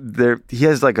mean, he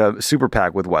has a super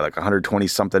PAC with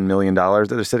 $120-something million that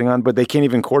they're sitting on, but they can't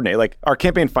even coordinate. Our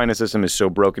campaign finance system is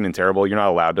so broken and terrible. You're not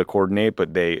allowed to coordinate, but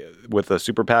with a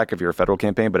super PAC if you're a federal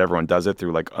campaign, but everyone does it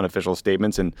through unofficial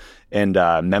statements and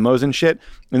memos and shit.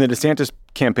 And the DeSantis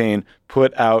campaign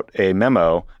put out a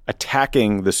memo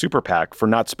attacking the super PAC for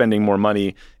not spending more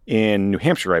money in New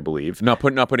Hampshire, I believe. Not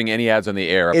putting any ads on the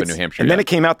air up in New Hampshire. And then it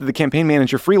came out that the campaign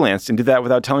manager freelanced and did that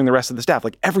without telling the rest of the staff.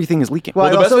 Everything is leaking. Well,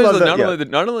 the best is that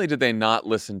not only did they not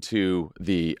listen to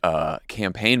the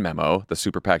campaign memo, the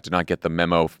super PAC did not get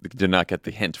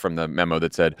the hint from the memo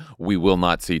that said, we will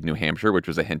not cede New Hampshire, which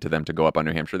was a hint to them to go up on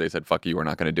New Hampshire. They said, fuck you, we're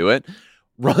not going to do it.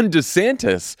 Ron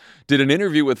DeSantis did an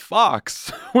interview with Fox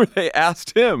where they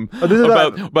asked him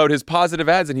about his positive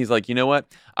ads, and he's like, you know what?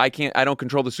 I don't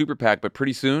control the super PAC, but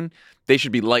pretty soon they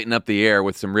should be lighting up the air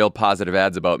with some real positive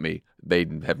ads about me. They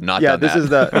have not done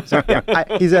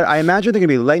that. He said, I imagine they're going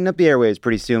to be lighting up the airwaves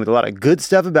pretty soon with a lot of good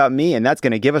stuff about me, and that's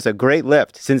going to give us a great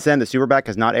lift. Since then, the super PAC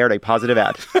has not aired a positive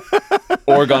ad.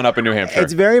 Or gone up in New Hampshire.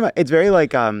 It's very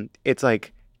like,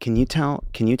 can you tell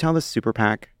the super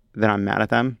PAC that I'm mad at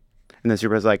them? And the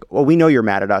super is like, well, we know you're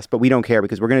mad at us, but we don't care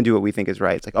because we're going to do what we think is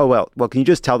right. It's like, oh, well, can you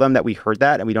just tell them that we heard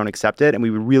that and we don't accept it and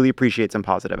we would really appreciate some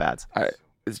positive ads?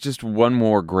 It's just one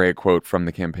more great quote from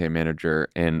the campaign manager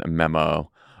in a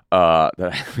memo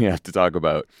that we have to talk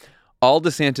about. All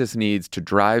DeSantis needs to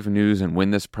drive news and win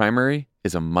this primary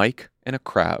is a mic and a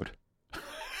crowd.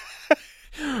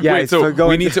 Yeah, Wait, so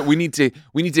we need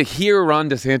to hear Ron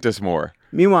DeSantis more.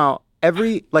 Meanwhile,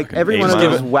 every one of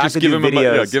those wackadoo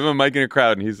videos. Give him a mic in a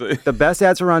crowd, and he's like, the best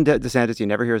ads for Ron DeSantis. You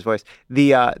never hear his voice.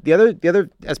 The other,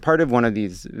 as part of one of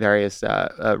these various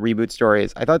reboot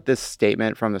stories, I thought this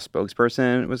statement from the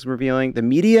spokesperson was revealing. The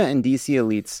media and DC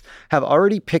elites have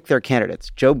already picked their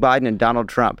candidates, Joe Biden and Donald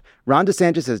Trump. Ron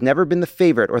DeSantis has never been the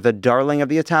favorite or the darling of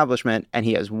the establishment, and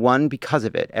he has won because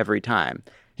of it every time.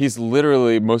 He's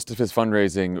literally, most of his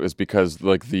fundraising was because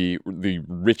like the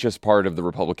richest part of the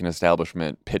Republican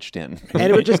establishment pitched in.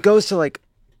 And it just goes to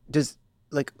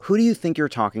who do you think you're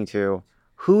talking to?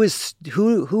 Who is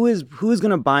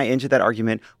going to buy into that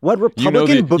argument? What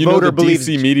Republican voter believes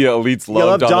DC media elites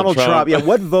love Donald Trump? Yeah,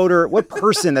 what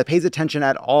person that pays attention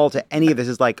at all to any of this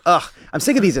is like, ugh, I'm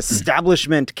sick of these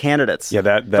establishment candidates. Yeah,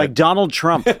 that like Donald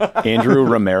Trump. Andrew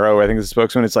Romero, I think is the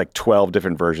spokesman. It's like 12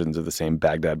 different versions of the same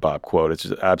Baghdad Bob quote. It's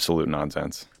just absolute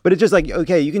nonsense. But it's just like,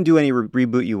 okay, you can do any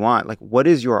reboot you want. Like, what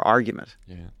is your argument?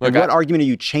 Yeah. Like, what argument are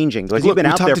you changing? Because you've been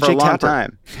out there for a long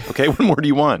time. Okay, what more do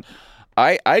you want?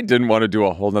 I didn't want to do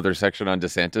a whole nother section on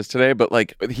DeSantis today, but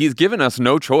like he's given us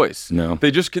no choice. No,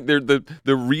 they're the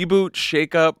reboot,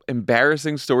 shakeup,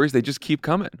 embarrassing stories. They just keep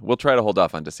coming. We'll try to hold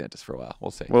off on DeSantis for a while.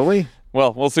 We'll see. Will we?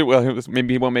 Well, we'll see. Well,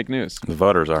 maybe he won't make news. The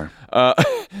voters are.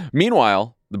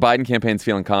 Meanwhile, the Biden campaign's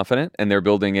feeling confident, and they're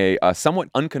building a somewhat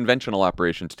unconventional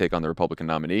operation to take on the Republican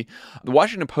nominee. The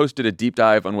Washington Post did a deep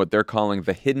dive on what they're calling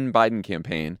the Hidden Biden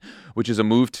Campaign, which is a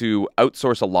move to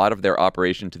outsource a lot of their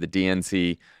operation to the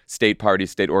DNC, state parties,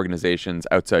 state organizations,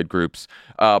 outside groups.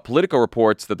 Politico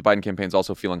reports that the Biden campaign is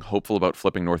also feeling hopeful about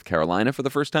flipping North Carolina for the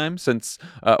first time since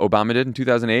Obama did in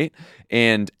 2008.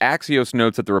 And Axios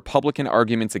notes that the Republican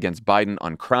arguments against Biden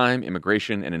on crime,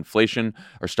 immigration, and inflation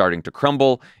are starting to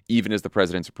crumble, even as the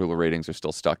president's approval ratings are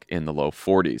still stuck in the low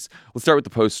 40s. Let's start with the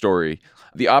Post story.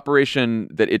 The operation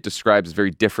that it describes is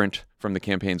very different from the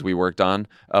campaigns we worked on.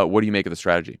 What do you make of the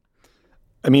strategy?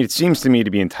 I mean, it seems to me to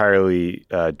be entirely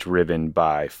driven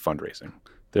by fundraising.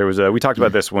 There was we talked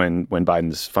about this when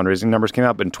Biden's fundraising numbers came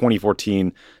out, but in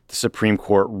 2014, the Supreme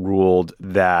Court ruled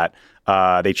that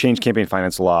they changed campaign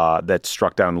finance law that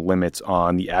struck down limits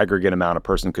on the aggregate amount a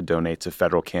person could donate to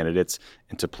federal candidates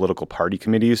and to political party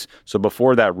committees. So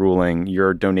before that ruling,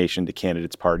 your donation to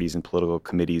candidates, parties, and political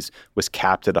committees was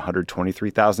capped at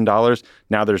 $123,000.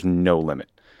 Now there's no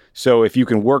limit. So if you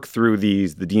can work through the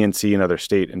DNC and other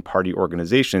state and party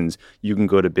organizations, you can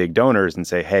go to big donors and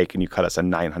say, hey, can you cut us a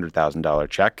 $900,000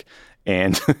 check?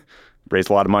 And raise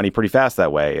a lot of money pretty fast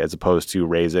that way, as opposed to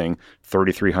raising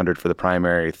 $3,300 for the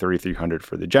primary, $3,300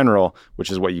 for the general,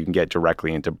 which is what you can get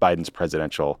directly into Biden's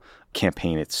presidential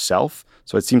campaign itself.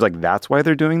 So it seems like that's why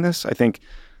they're doing this. I think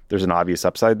there's an obvious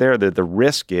upside there. The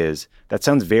risk is that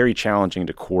sounds very challenging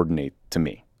to coordinate to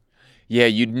me. Yeah,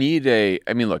 you'd need an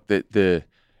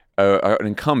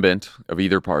incumbent of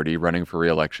either party running for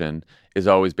re-election is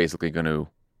always basically going to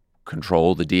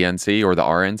control the DNC or the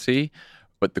RNC,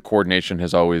 but the coordination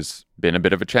has always been a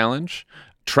bit of a challenge.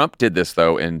 Trump did this,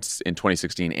 though, in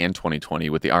 2016 and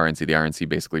 2020 with the RNC. The RNC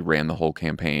basically ran the whole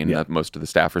campaign. Yeah. Most of the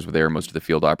staffers were there. Most of the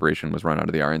field operation was run out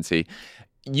of the RNC.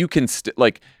 You can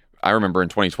I remember in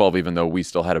 2012, even though we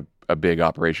still had a big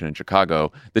operation in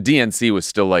Chicago, the DNC was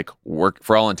still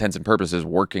for all intents and purposes,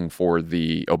 working for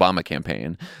the Obama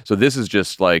campaign. So this is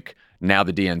just now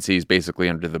the DNC is basically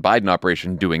under the Biden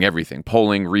operation doing everything,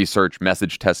 polling, research,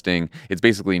 message testing. It's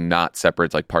basically not separate.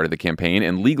 It's like part of the campaign.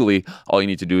 And legally, all you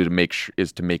need to do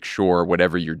is to make sure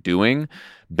whatever you're doing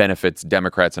benefits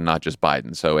Democrats and not just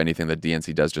Biden. So anything that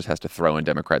DNC does just has to throw in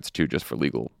Democrats too, just for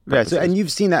legal purposes. Yeah. So, and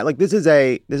you've seen that, this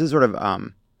is sort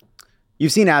of,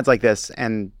 you've seen ads like this,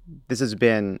 and this has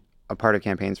been a part of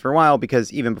campaigns for a while,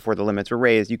 because even before the limits were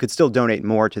raised, you could still donate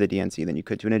more to the DNC than you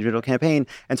could to an individual campaign.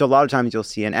 And so a lot of times you'll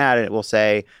see an ad and it will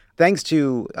say, thanks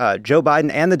to Joe Biden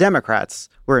and the Democrats,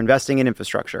 we're investing in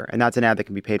infrastructure. And that's an ad that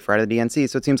can be paid for out of the DNC.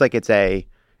 So it seems like it's an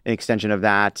extension of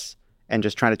that and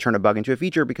just trying to turn a bug into a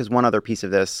feature, because one other piece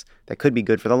of this that could be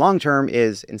good for the long term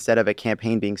is, instead of a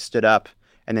campaign being stood up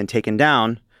and then taken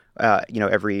down,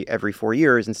 every 4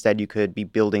 years, instead you could be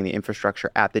building the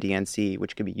infrastructure at the DNC,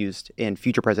 which could be used in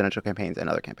future presidential campaigns and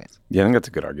other campaigns. Yeah, I think that's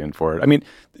a good argument for it. I mean,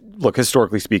 look,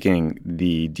 historically speaking,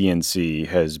 the DNC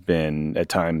has been at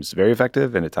times very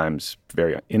effective and at times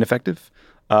very ineffective.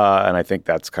 And I think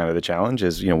that's kind of the challenge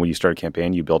is, when you start a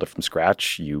campaign, you build it from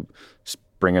scratch, you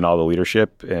bring in all the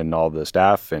leadership and all the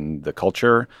staff and the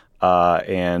culture.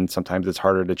 And sometimes it's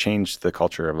harder to change the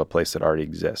culture of a place that already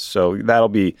exists. So that'll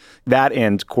be that,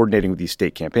 and coordinating with these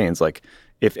state campaigns.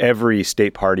 If every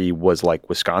state party was like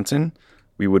Wisconsin,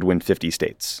 we would win 50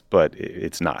 states, but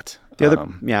it's not.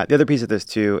 The other piece of this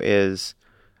too is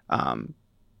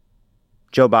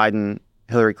Joe Biden,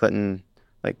 Hillary Clinton,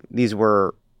 like these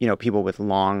were, people with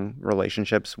long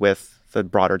relationships with the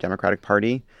broader Democratic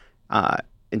Party.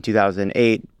 In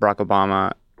 2008, Barack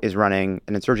Obama is running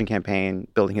an insurgent campaign,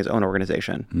 building his own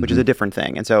organization, which is a different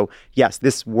thing. And so, yes,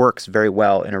 this works very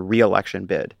well in a re-election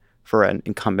bid for an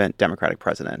incumbent Democratic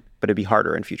president, but it'd be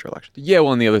harder in future elections. Yeah,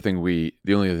 well, and the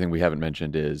only other thing we haven't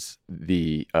mentioned is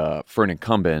for an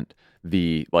incumbent,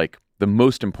 the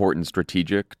most important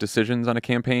strategic decisions on a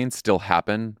campaign still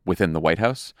happen within the White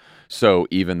House. So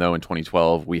even though in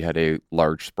 2012 we had a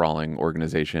large sprawling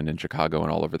organization in Chicago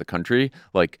and all over the country,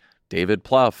 like David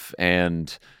Plouffe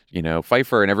and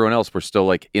Pfeiffer and everyone else were still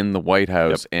like in the White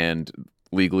House and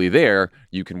legally there,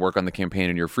 you can work on the campaign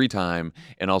in your free time.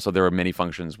 And also there are many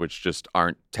functions which just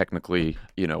aren't technically,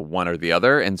 one or the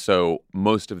other. And so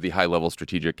most of the high-level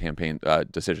strategic campaign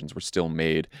decisions were still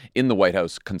made in the White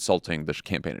House consulting the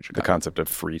campaign in Chicago. The concept of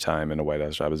free time in a White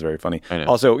House job is very funny. I know.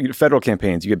 Also, federal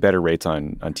campaigns, you get better rates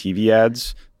on TV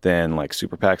ads than like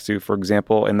super PACs do, for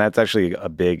example. And that's actually a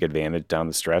big advantage down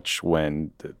the stretch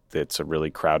when it's a really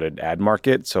crowded ad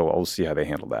market. So we'll see how they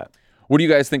handle that. What do you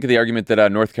guys think of the argument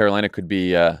that North Carolina could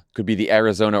be the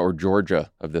Arizona or Georgia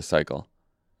of this cycle?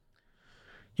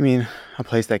 You mean a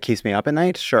place that keeps me up at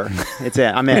night? Sure, it's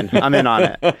it. I'm in on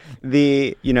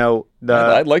it.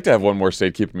 I'd like to have one more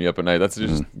state keeping me up at night. That's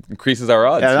just increases our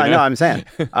odds. Yeah, I know. I'm saying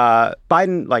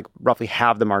Biden roughly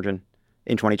halved the margin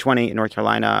in 2020 in North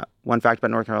Carolina. One fact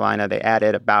about North Carolina, they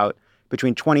added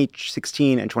between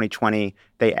 2016 and 2020,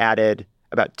 they added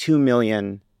about 2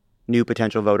 million new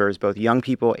potential voters, both young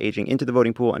people aging into the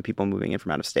voting pool and people moving in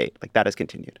from out of state. Like that has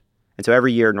continued. And so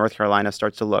every year, North Carolina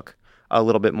starts to look a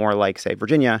little bit more like, say,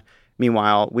 Virginia.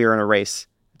 Meanwhile, we're in a race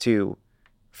to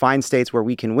find states where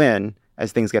we can win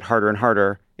as things get harder and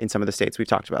harder in some of the states we've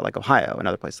talked about, like Ohio and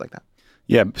other places like that.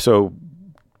 Yeah, so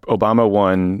Obama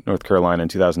won North Carolina in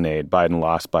 2008. Biden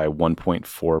lost by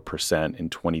 1.4% in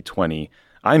 2020.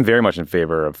 I'm very much in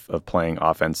favor of playing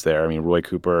offense there. I mean, Roy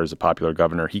Cooper is a popular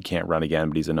governor. He can't run again,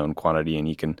 but he's a known quantity, and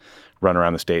he can run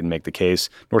around the state and make the case.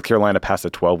 North Carolina passed a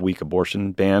 12-week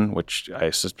abortion ban, which I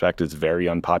suspect is very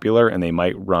unpopular, and they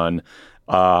might run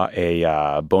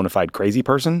a bona fide crazy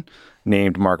person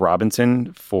named Mark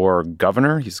Robinson for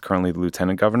governor. He's currently the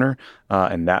lieutenant governor,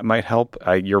 and that might help.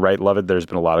 You're right, Lovett. There's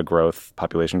been a lot of growth,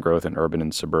 population growth in urban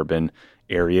and suburban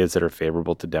areas that are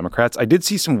favorable to Democrats. I did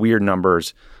see some weird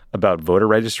numbers about voter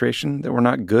registration that were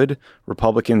not good.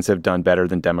 Republicans have done better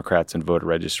than Democrats in voter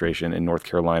registration in North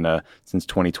Carolina since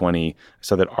 2020.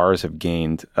 So that ours have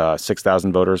gained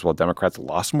 6,000 voters while Democrats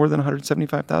lost more than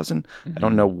 175,000. I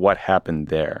don't know what happened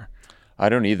there. I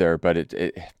don't either, but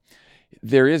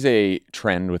there is a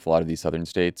trend with a lot of these southern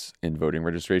states in voting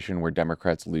registration where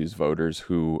Democrats lose voters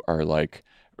who are like,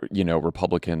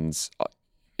 Republicans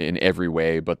in every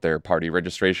way but their party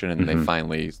registration, and they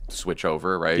finally switch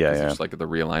over, right? Yeah. There's like the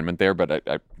realignment there, but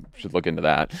I should look into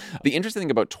that. The interesting thing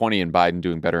about 20 and Biden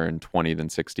doing better in 20 than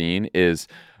 16 is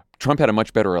Trump had a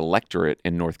much better electorate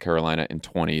in North Carolina in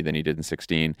 20 than he did in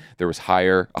 16. There was a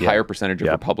higher percentage of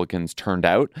Republicans turned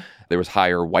out. There was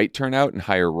higher white turnout and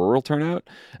higher rural turnout.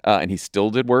 And he still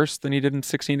did worse than he did in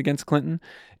 16 against Clinton.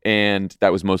 And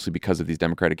that was mostly because of these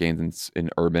Democratic gains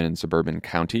in urban and suburban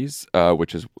counties,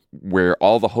 which is where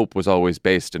all the hope was always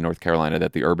based in North Carolina,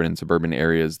 that the urban and suburban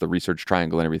areas, the research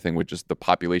triangle and everything, with just the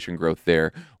population growth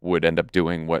there, would end up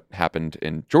doing what happened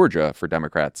in Georgia for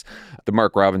Democrats. The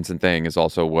Mark Robinson thing is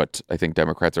also what I think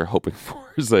Democrats are hoping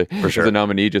for as a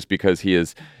nominee, just because he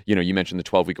is, you mentioned the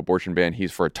 12-week abortion ban.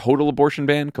 He's for a total abortion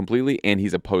ban completely, and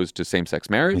he's opposed to same-sex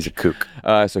marriage. He's a kook.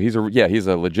 So he's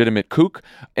a legitimate kook.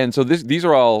 And so these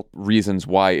are all reasons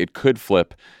why it could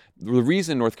flip. The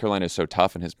reason North Carolina is so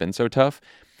tough and has been so tough,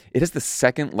 it is the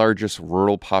second largest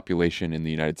rural population in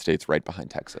the United States, right behind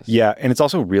Texas. Yeah, and it's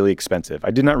also really expensive.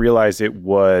 I did not realize it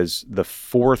was the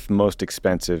fourth most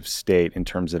expensive state in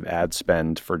terms of ad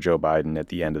spend for Joe Biden at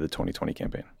the end of the 2020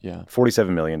 campaign. Yeah. $47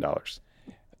 million.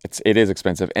 It is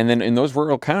expensive. And then in those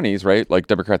rural counties, right, like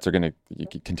Democrats are going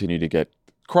to continue to get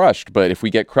crushed, but if we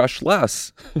get crushed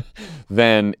less,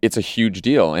 then it's a huge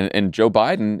deal. And Joe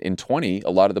Biden in 20, a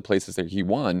lot of the places that he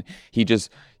won, he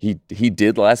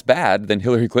did less bad than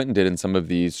Hillary Clinton did in some of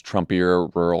these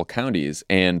Trumpier rural counties.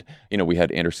 And we had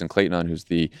Anderson Clayton on, who's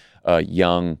the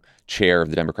young chair of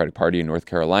the Democratic Party in North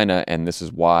Carolina, and this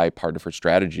is why part of her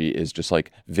strategy is just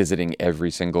like visiting every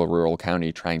single rural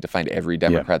county, trying to find every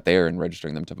Democrat there and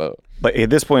registering them to vote. But at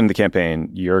this point in the campaign,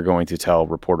 you're going to tell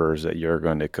reporters that you're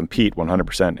going to compete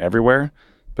 100% everywhere.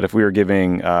 But if we were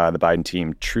giving the Biden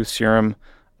team truth serum,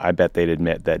 I bet they'd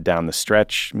admit that down the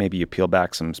stretch, maybe you peel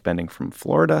back some spending from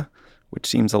Florida, which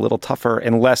seems a little tougher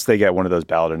unless they get one of those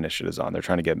ballot initiatives on. They're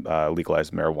trying to get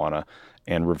legalized marijuana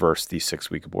and reverse the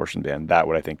 6-week abortion ban. That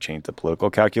would, I think, change the political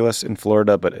calculus in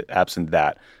Florida. But absent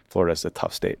that, Florida's a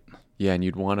tough state. Yeah, and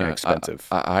you'd want to expensive.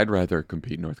 I'd rather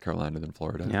compete in North Carolina than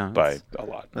Florida. Yeah, by a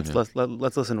lot. Let's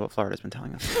listen to what Florida's been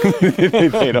telling us.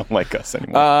 They don't like us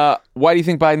anymore. Why do you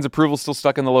think Biden's approval is still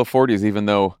stuck in the low 40s, even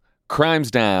though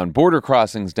crime's down, border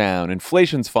crossings down,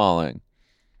 inflation's falling?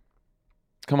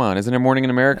 Come on, isn't it morning in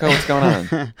America? What's going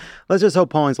on? Let's just hope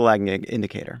polling's a lagging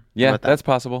indicator. Yeah, that's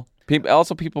possible.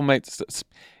 People might.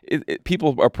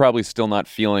 People are probably still not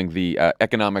feeling the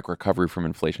economic recovery from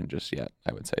inflation just yet,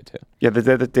 I would say, too. Yeah,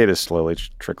 the data is slowly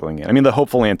trickling in. I mean, the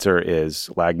hopeful answer is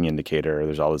lagging indicator.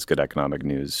 There's all this good economic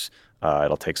news.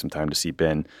 It'll take some time to seep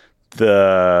in.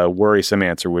 The worrisome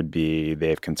answer would be they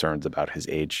have concerns about his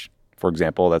age, for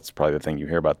example. That's probably the thing you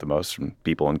hear about the most from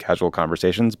people in casual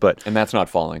conversations. And that's not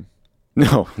falling.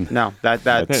 No, that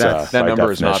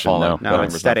number is not falling. No,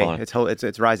 it's steady.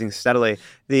 It's rising steadily.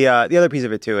 The other piece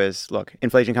of it too is, look,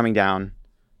 inflation coming down,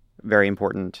 very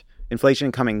important.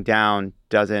 Inflation coming down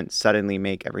doesn't suddenly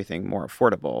make everything more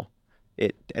affordable.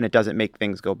 It doesn't make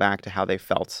things go back to how they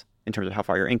felt in terms of how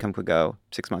far your income could go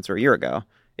 6 months or a year ago.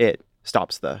 It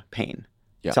stops the pain.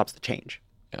 Yeah. Stops the change.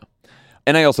 Yeah,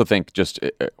 and I also think just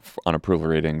on approval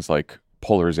ratings, like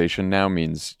polarization now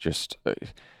means just.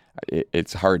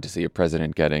 It's hard to see a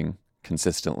president getting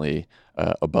consistently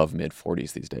above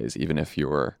mid-40s these days, even if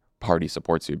your party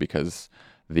supports you, because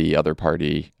the other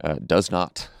party does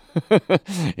not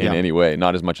in any way,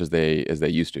 not as much as they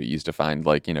used to. You used to find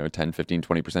 10, 15,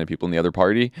 20% of people in the other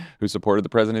party who supported the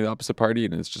president of the opposite party,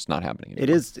 and it's just not happening anymore. It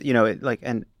is,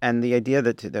 and the idea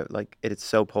that it's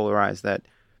so polarized that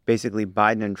basically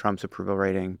Biden and Trump's approval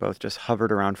rating both just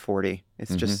hovered around 40.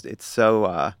 It's just, it's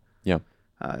so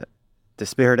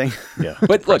dispiriting. Yeah,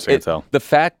 but look, the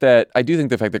fact that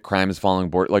crime is falling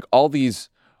board, like all these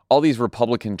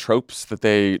Republican tropes that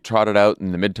they trotted out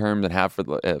in the midterms and have for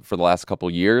the last couple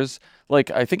of years,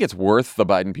 I think it's worth the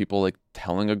Biden people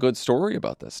telling a good story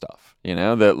about this stuff.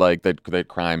 That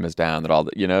crime is down, that all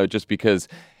that, just because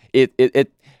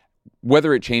it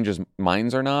whether it changes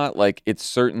minds or not, it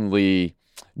certainly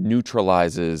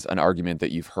neutralizes an argument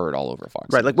that you've heard all over Fox.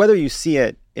 Right, whether you see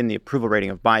it in the approval rating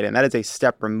of Biden, that is a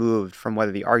step removed from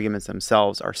whether the arguments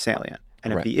themselves are salient.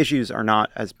 And if the issues are not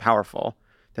as powerful,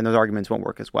 then those arguments won't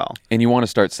work as well. And you want to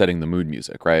start setting the mood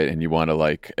music, right? And you want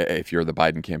to, if you're the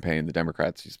Biden campaign, the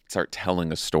Democrats, you start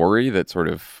telling a story that sort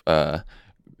of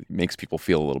makes people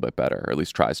feel a little bit better, or at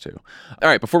least tries to. All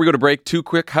right, before we go to break, 2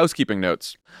 quick housekeeping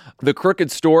notes. The Crooked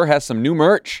Store has some new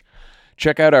merch.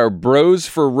 Check out our Bros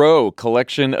for Row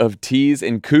collection of tees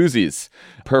and koozies.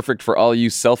 Perfect for all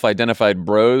you self-identified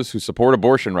bros who support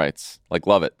abortion rights.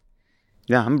 Love it.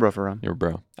 Yeah, I'm a bro for Row. You're a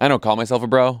bro. I don't call myself a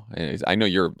bro. I know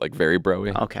you're very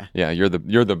bro-y. Okay. Yeah, you're the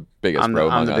biggest bro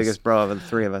among us. I'm the biggest bro of the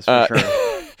three of us, for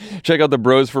sure. Check out the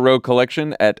Bros for Row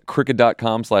collection at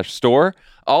crooked.com/store.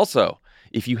 Also,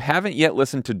 if you haven't yet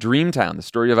listened to Dreamtown, the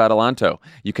story of Adelanto,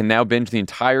 you can now binge the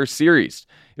entire series.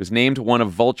 It was named one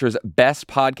of Vulture's best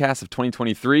podcasts of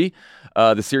 2023.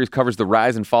 The series covers the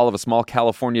rise and fall of a small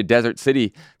California desert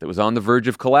city that was on the verge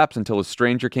of collapse until a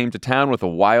stranger came to town with a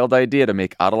wild idea to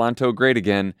make Adelanto great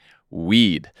again: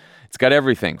 weed. It's got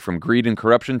everything from greed and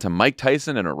corruption to Mike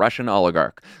Tyson and a Russian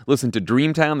oligarch. Listen to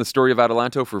Dreamtown, the story of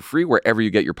Adelanto, for free wherever you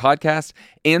get your podcasts,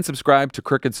 and subscribe to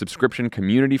Crooked's subscription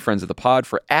community, Friends of the Pod,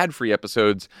 for ad-free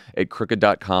episodes at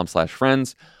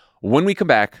crooked.com/friends. When we come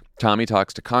back, Tommy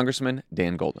talks to Congressman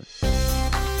Dan Goldman.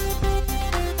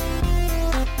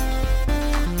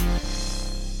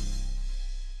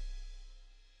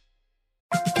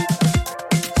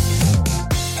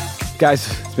 Guys,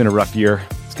 it's been a rough year.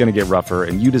 It's going to get rougher,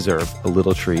 and you deserve a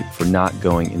little treat for not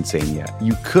going insane yet.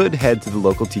 You could head to the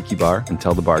local tiki bar and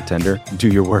tell the bartender, do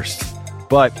your worst.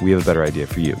 But we have a better idea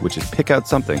for you, which is pick out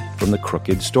something from the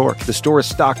Crooked Store. The store is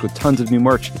stocked with tons of new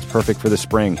merch. It's perfect for the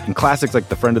spring. And classics like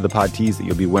the Friend of the Pod tees that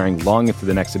you'll be wearing long into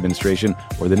the next administration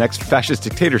or the next fascist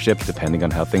dictatorship, depending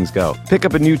on how things go. Pick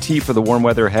up a new tee for the warm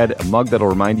weather ahead, a mug that'll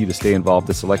remind you to stay involved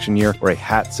this election year, or a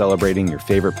hat celebrating your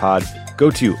favorite pod.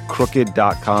 Go to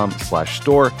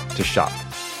crooked.com/store to shop.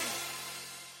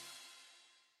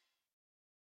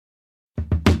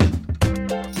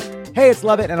 Hey, it's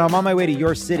Lovett, and I'm on my way to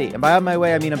your city. And by on my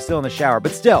way, I mean I'm still in the shower,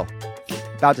 but still,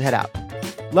 about to head out.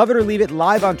 Love It or Leave It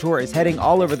Live on Tour is heading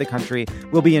all over the country.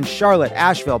 We'll be in Charlotte,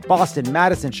 Asheville, Boston,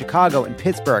 Madison, Chicago, and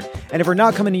Pittsburgh. And if we're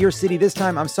not coming to your city this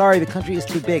time, I'm sorry, the country is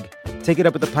too big. Take it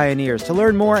up with the pioneers. To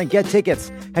learn more and get tickets,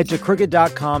 head to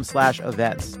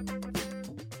crooked.com/events.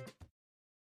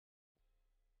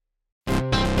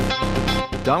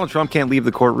 Donald Trump can't leave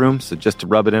the courtroom, so just to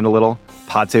rub it in a little,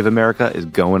 Pod Save America is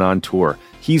going on tour.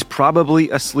 He's probably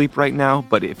asleep right now,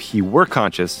 but if he were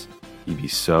conscious, he'd be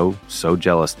so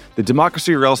jealous. The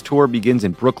Democracy or Else tour begins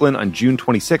in Brooklyn on June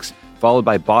 26th, followed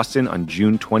by Boston on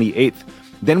June 28th.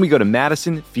 Then we go to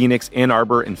Madison, Phoenix, Ann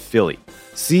Arbor, and Philly.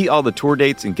 See all the tour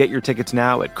dates and get your tickets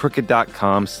now at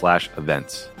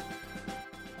crooked.com/events.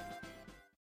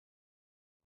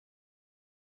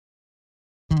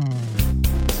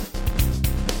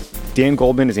 Dan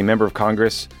Goldman is a member of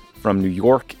Congress from New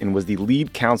York and was the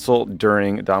lead counsel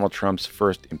during Donald Trump's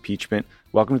first impeachment.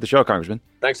 Welcome to the show, Congressman.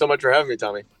 Thanks so much for having me,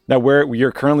 Tommy. Now,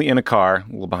 you're currently in a car,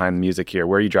 a little behind the music here.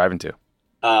 Where are you driving to?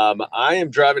 I am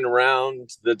driving around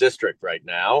the district right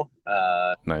now.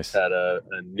 Nice. At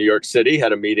in New York City,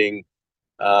 had a meeting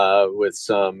with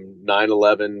some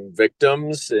 9/11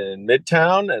 victims in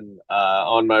Midtown, and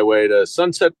on my way to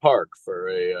Sunset Park for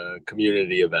a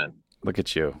community event. Look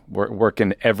at you. We're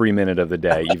working every minute of the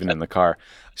day, even in the car.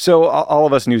 So all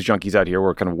of us news junkies out here,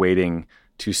 we're kind of waiting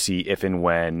to see if and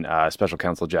when Special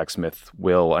Counsel Jack Smith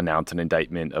will announce an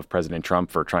indictment of President Trump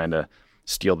for trying to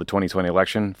steal the 2020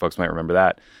 election. Folks might remember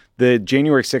that. The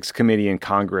January 6th committee in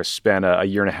Congress spent a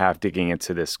year and a half digging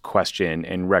into this question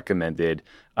and recommended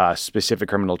specific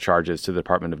criminal charges to the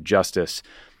Department of Justice.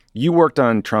 You worked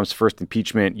on Trump's first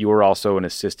impeachment. You were also an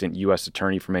assistant U.S.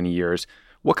 attorney for many years.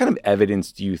 What kind of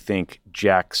evidence do you think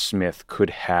Jack Smith could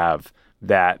have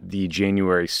that the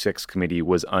January 6th committee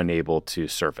was unable to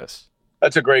surface?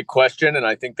 That's a great question, and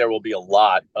I think there will be a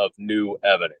lot of new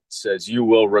evidence. As you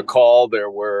will recall, there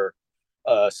were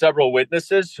several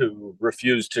witnesses who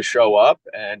refused to show up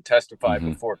and testify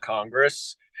before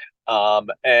Congress,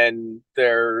 and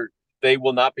they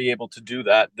will not be able to do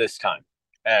that this time.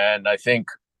 And I think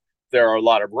there are a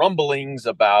lot of rumblings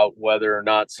about whether or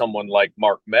not someone like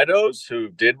Mark Meadows, who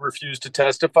did refuse to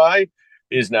testify,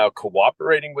 is now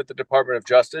cooperating with the Department of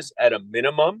Justice. At a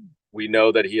minimum, we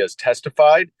know that he has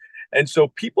testified. And so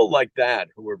people like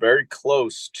that, who are very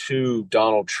close to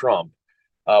Donald Trump,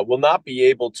 will not be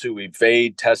able to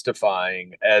evade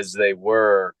testifying as they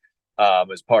were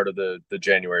as part of the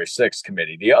January 6th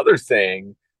committee. The other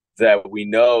thing that we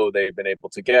know they've been able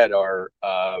to get are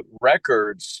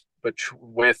records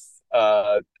with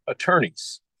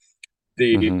attorneys.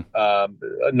 A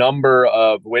number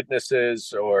of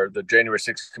witnesses, or the January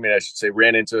 6th committee, I should say,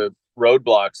 ran into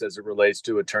roadblocks as it relates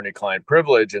to attorney-client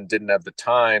privilege and didn't have the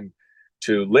time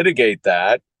to litigate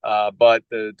that. But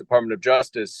the Department of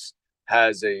Justice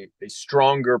has a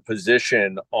stronger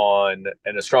position on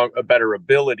and a better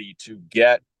ability to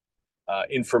get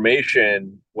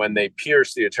information when they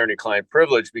pierce the attorney-client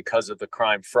privilege because of the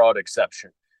crime fraud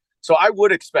exception. So I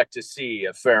would expect to see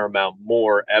a fair amount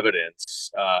more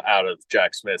evidence out of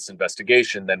Jack Smith's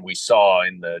investigation than we saw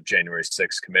in the January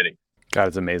 6th committee. God,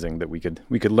 it's amazing that we could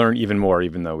learn even more,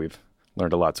 even though we've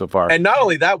learned a lot so far. And not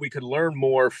only that, we could learn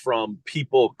more from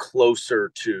people closer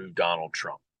to Donald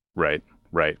Trump. Right.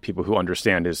 People who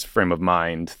understand his frame of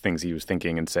mind, things he was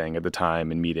thinking and saying at the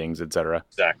time in meetings, et cetera.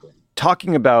 Exactly.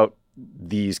 Talking about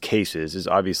these cases is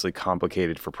obviously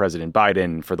complicated for President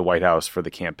Biden, for the White House, for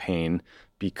the campaign,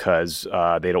 because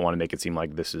they don't want to make it seem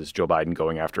like this is Joe Biden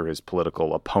going after his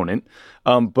political opponent.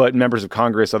 But members of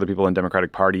Congress, other people in the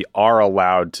Democratic Party are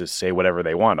allowed to say whatever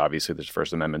they want. Obviously, there's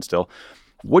First Amendment still.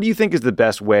 What do you think is the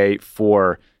best way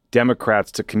for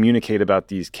Democrats to communicate about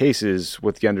these cases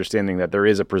with the understanding that there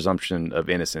is a presumption of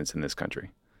innocence in this country?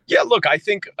 Yeah, look, I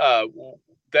think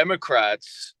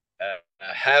Democrats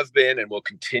have been and will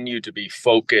continue to be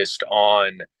focused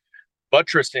on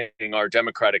buttressing our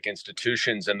democratic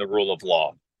institutions and the rule of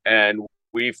law. And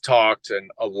we've talked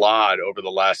a lot over the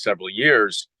last several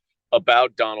years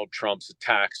about Donald Trump's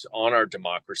attacks on our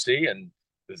democracy. And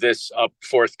this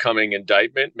forthcoming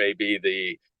indictment may be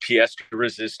the pièce de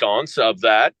résistance of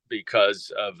that,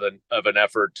 because of an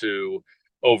effort to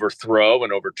overthrow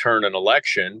and overturn an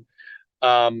election.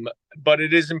 But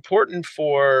it is important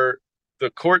for the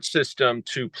court system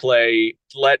to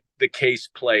let the case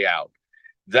play out.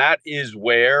 That is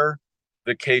where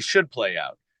the case should play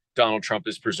out. Donald Trump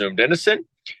is presumed innocent.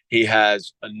 He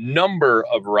has a number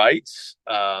of rights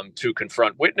to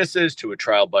confront witnesses, to a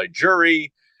trial by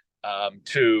jury,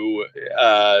 to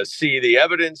see the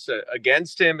evidence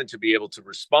against him and to be able to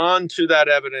respond to that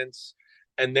evidence.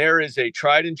 And there is a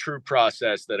tried and true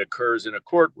process that occurs in a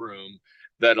courtroom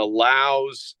that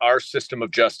allows our system of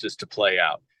justice to play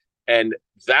out. And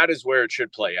that is where it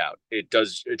should play out. It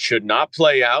should not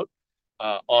play out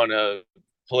on a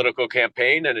political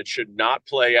campaign, and it should not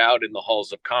play out in the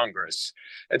halls of Congress.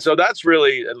 And so that's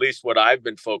really at least what I've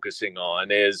been focusing on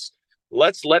is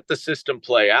let's let the system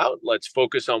play out. Let's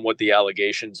focus on what the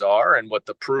allegations are and what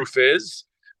the proof is.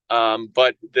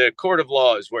 But the court of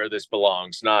law is where this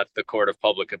belongs, not the court of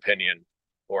public opinion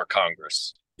or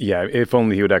Congress. Yeah, if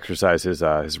only he would exercise his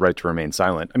right to remain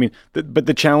silent. I mean, but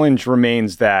the challenge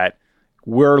remains that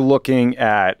we're looking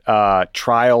at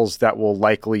trials that will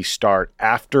likely start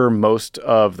after most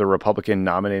of the Republican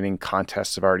nominating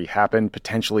contests have already happened,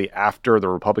 potentially after the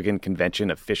Republican convention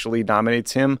officially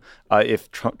nominates him, if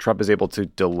Trump is able to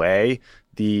delay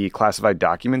the classified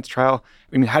documents trial.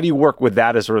 I mean, how do you work with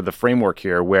that as sort of the framework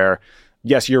here where,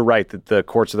 yes, you're right that the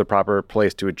courts are the proper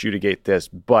place to adjudicate this,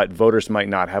 but voters might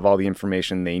not have all the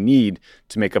information they need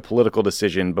to make a political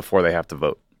decision before they have to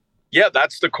vote? Yeah,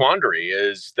 that's the quandary,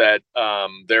 is that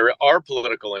there are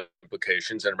political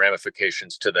implications and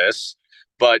ramifications to this.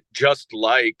 But just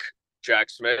like Jack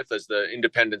Smith, as the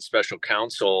independent special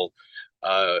counsel,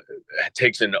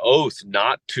 takes an oath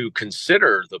not to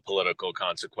consider the political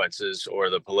consequences or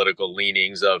the political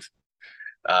leanings of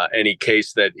any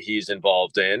case that he's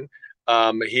involved in,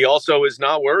 he also is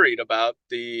not worried about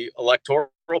the electoral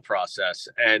process.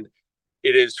 And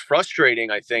it is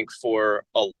frustrating, I think, for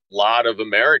a lot of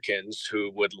Americans who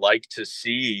would like to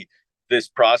see this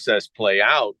process play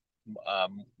out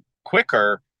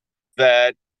quicker,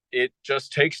 that it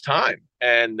just takes time.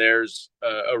 And there's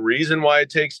a reason why it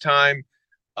takes time,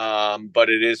 but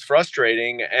it is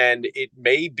frustrating. And it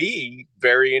may be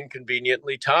very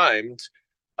inconveniently timed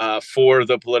for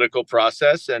the political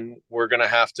process. And we're going to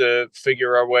have to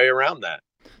figure our way around that.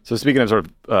 So speaking of sort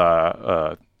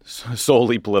of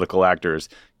solely political actors,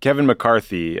 Kevin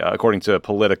McCarthy, according to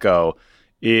Politico,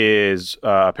 is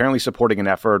apparently supporting an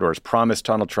effort, or has promised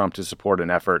Donald Trump to support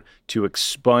an effort to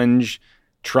expunge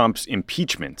Trump's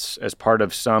impeachments as part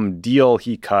of some deal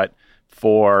he cut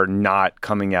for not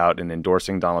coming out and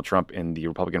endorsing Donald Trump in the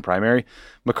Republican primary.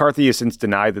 McCarthy has since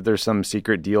denied that there's some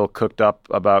secret deal cooked up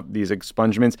about these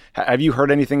expungements. Have you heard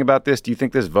anything about this? Do you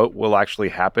think this vote will actually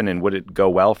happen, and would it go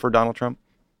well for Donald Trump?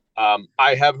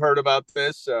 I have heard about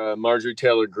this. Marjorie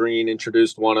Taylor Greene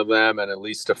introduced one of them, and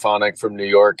Elise Stefanik from New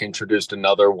York introduced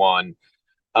another one.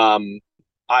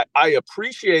 I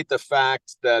appreciate the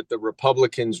fact that the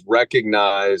Republicans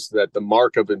recognize that the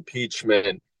mark of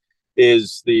impeachment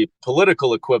is the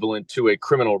political equivalent to a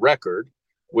criminal record,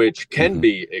 which can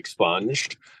be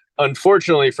expunged.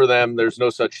 Unfortunately for them, there's no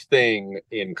such thing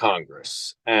in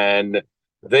Congress, and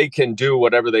they can do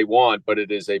whatever they want, but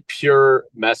it is a pure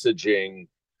messaging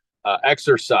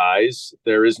exercise.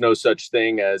 There is no such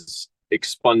thing as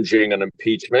expunging an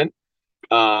impeachment.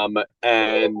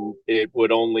 And it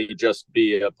would only just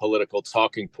be a political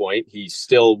talking point. He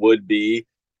still would be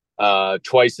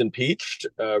twice impeached,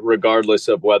 regardless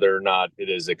of whether or not it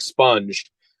is expunged.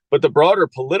 But the broader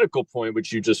political point,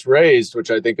 which you just raised,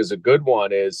 which I think is a good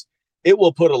one, is it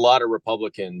will put a lot of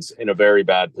Republicans in a very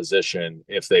bad position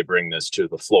if they bring this to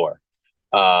the floor.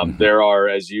 There are,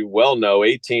 as you well know,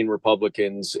 18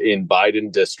 Republicans in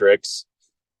Biden districts,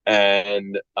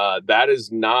 and that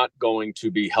is not going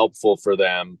to be helpful for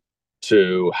them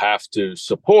to have to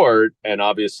support. And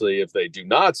obviously, if they do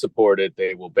not support it,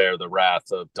 they will bear the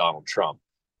wrath of Donald Trump.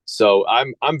 So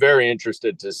I'm very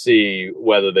interested to see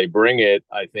whether they bring it.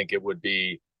 I think it would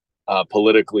be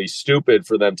politically stupid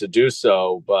for them to do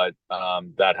so, but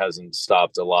that hasn't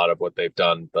stopped a lot of what they've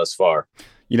done thus far.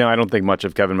 You know, I don't think much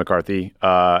of Kevin McCarthy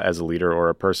as a leader or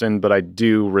a person, but I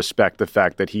do respect the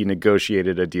fact that he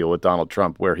negotiated a deal with Donald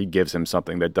Trump where he gives him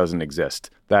something that doesn't exist.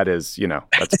 That is,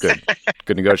 that's good.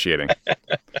 Good negotiating.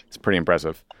 It's pretty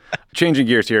impressive. Changing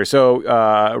gears here. So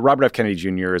Robert F. Kennedy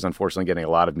Jr. is unfortunately getting a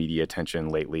lot of media attention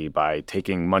lately by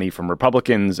taking money from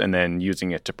Republicans and then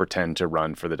using it to pretend to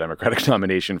run for the Democratic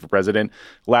nomination for president.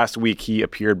 Last week, he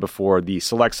appeared before the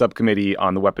Select Subcommittee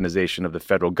on the Weaponization of the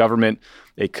Federal Government,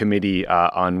 a committee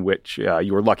on which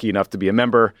you were lucky enough to be a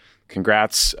member.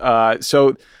 Congrats.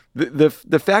 So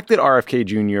the fact that RFK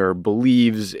Jr.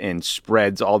 believes and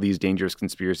spreads all these dangerous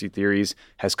conspiracy theories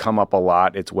has come up a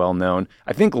lot. It's well known.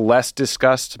 I think less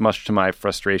discussed, much to my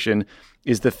frustration,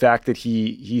 is the fact that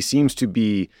he seems to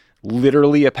be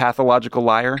literally a pathological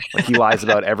liar. Like, he lies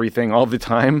about everything all the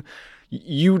time.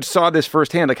 You saw this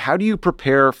firsthand. Like, how do you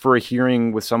prepare for a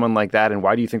hearing with someone like that, and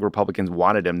why do you think Republicans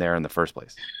wanted him there in the first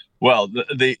place? Well,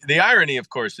 the irony, of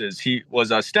course, is he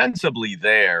was ostensibly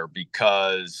there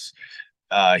because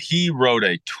he wrote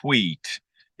a tweet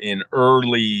in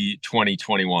early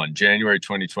 2021, January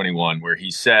 2021, where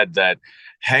he said that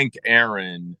Hank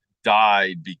Aaron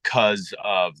died because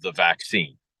of the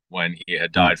vaccine, when he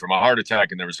had died from a heart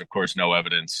attack. And there was, of course, no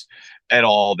evidence at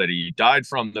all that he died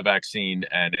from the vaccine.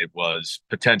 And it was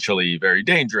potentially very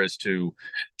dangerous to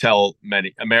tell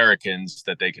many Americans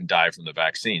that they can die from the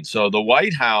vaccine. So the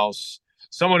White House,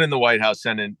 someone in the White House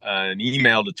sent an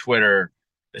email to Twitter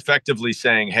effectively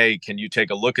saying, hey, can you take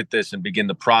a look at this and begin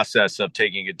the process of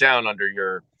taking it down under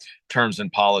your terms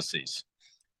and policies?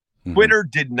 Mm-hmm. Twitter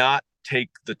did not take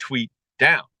the tweet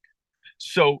down.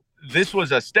 So this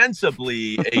was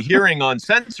ostensibly a hearing on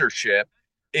censorship,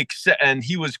 and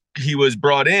he was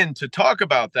brought in to talk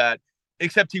about that,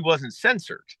 except he wasn't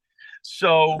censored.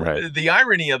 So the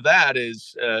irony of that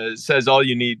is says all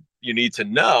you need to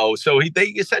know. So they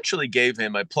essentially gave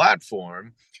him a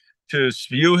platform to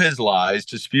spew his lies,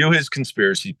 to spew his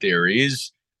conspiracy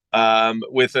theories,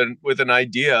 with an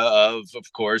idea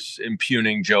of course,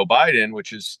 impugning Joe Biden,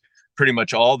 which is pretty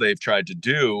much all they've tried to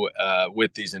do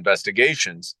with these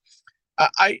investigations.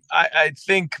 I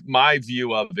think my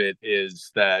view of it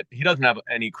is that he doesn't have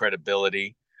any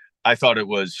credibility. I thought it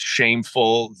was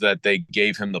shameful that they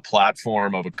gave him the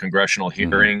platform of a congressional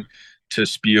hearing to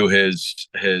spew his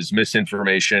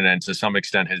misinformation and to some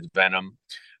extent his venom.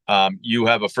 You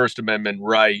have a First Amendment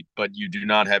right, but you do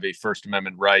not have a First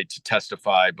Amendment right to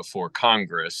testify before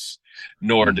Congress,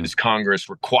 nor is Congress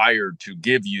required to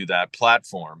give you that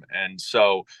platform. And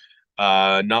so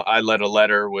I led a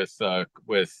letter with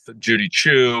Judy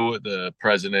Chu, the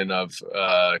president of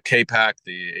CAPAC,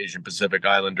 the Asian Pacific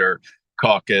Islander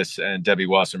Caucus, and Debbie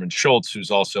Wasserman Schultz, who's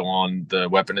also on the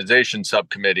weaponization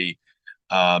subcommittee,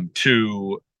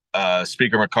 to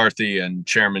Speaker McCarthy and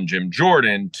Chairman Jim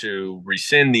Jordan to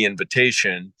rescind the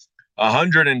invitation.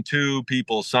 102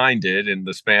 people signed it in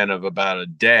the span of about a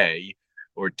day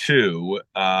or two.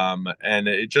 And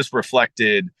it just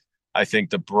reflected, I think,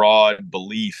 the broad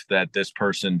belief that this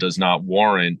person does not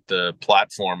warrant the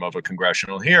platform of a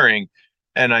congressional hearing.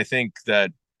 And I think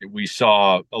that we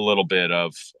saw a little bit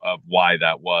of why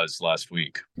that was last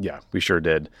week. Yeah, we sure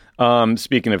did.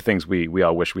 Speaking of things we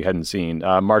all wish we hadn't seen,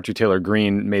 Marjorie Taylor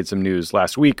Greene made some news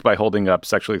last week by holding up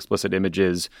sexually explicit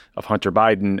images of Hunter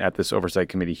Biden at this Oversight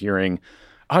Committee hearing.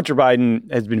 Hunter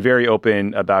Biden has been very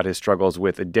open about his struggles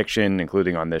with addiction,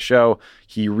 including on this show.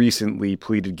 He recently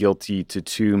pleaded guilty to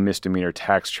 2 misdemeanor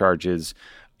tax charges.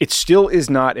 It still is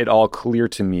not at all clear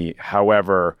to me,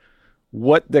 however,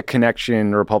 what the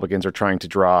connection Republicans are trying to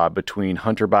draw between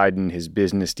Hunter Biden, his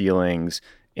business dealings,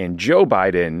 and Joe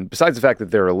Biden, besides the fact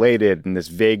that they're related and this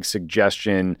vague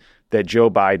suggestion that Joe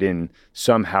Biden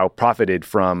somehow profited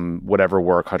from whatever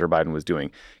work Hunter Biden was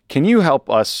doing. Can you help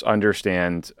us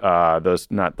understand, those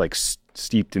not like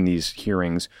steeped in these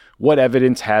hearings, what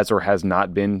evidence has or has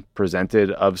not been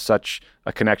presented of such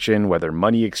a connection, whether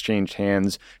money exchanged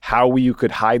hands, how you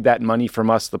could hide that money from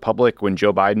us, the public, when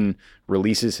Joe Biden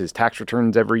releases his tax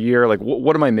returns every year? Like,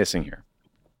 what am I missing here?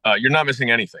 You're not missing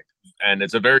anything. And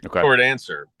it's a very short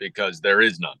answer, because there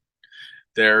is none.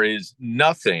 There is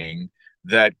nothing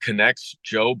that connects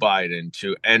Joe Biden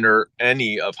to enter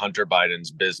any of Hunter Biden's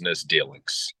business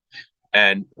dealings.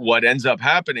 And what ends up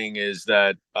happening is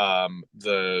that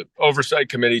the Oversight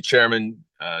Committee Chairman,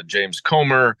 James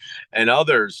Comer, and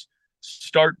others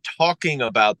start talking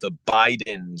about the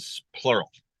Bidens,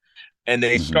 plural, and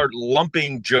they start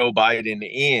lumping Joe Biden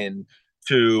in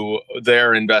to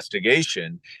their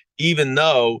investigation, even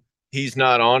though he's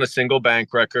not on a single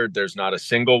bank record. There's not a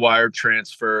single wire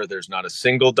transfer. There's not a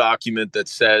single document that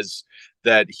says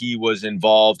that he was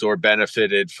involved or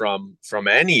benefited from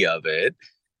any of it.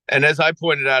 And as I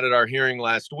pointed out at our hearing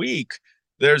last week,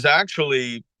 there's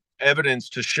actually evidence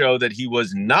to show that he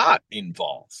was not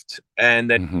involved and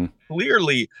that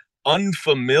clearly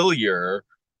unfamiliar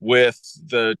with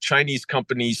the Chinese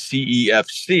company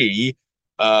CEFC,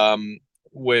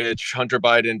 which Hunter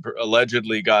Biden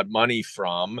allegedly got money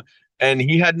from. And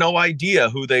he had no idea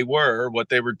who they were, what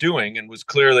they were doing, and was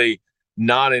clearly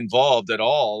not involved at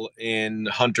all in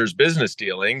Hunter's business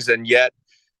dealings. And yet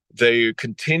they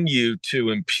continue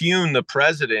to impugn the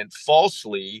president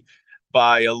falsely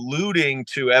by alluding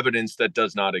to evidence that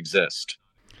does not exist.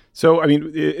 So, I mean,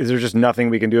 is there just nothing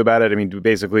we can do about it? I mean,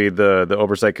 basically, the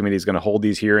Oversight Committee is going to hold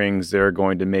these hearings. They're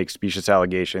going to make specious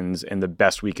allegations. And the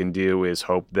best we can do is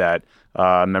hope that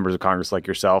members of Congress like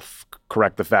yourself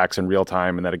correct the facts in real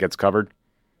time and that it gets covered.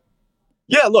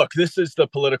 Yeah, look, this is the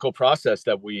political process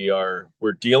that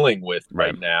we're dealing with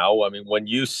right now. I mean, when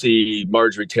you see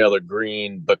Marjorie Taylor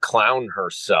Greene beclown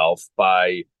herself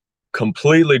by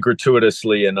completely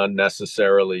gratuitously and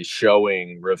unnecessarily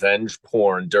showing revenge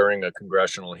porn during a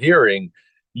congressional hearing,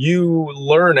 you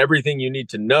learn everything you need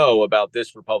to know about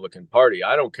this Republican Party.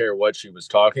 I don't care what she was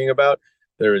talking about.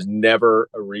 There is never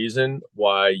a reason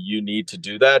why you need to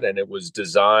do that. And it was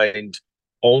designed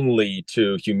only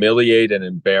to humiliate and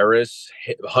embarrass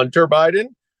Hunter Biden,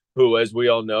 who, as we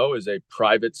all know, is a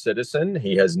private citizen.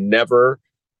 He has never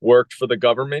worked for the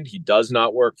government. He does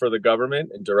not work for the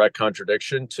government, in direct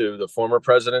contradiction to the former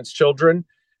president's children.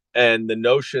 And the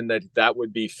notion that that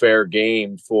would be fair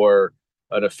game for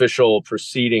an official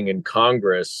proceeding in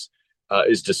Congress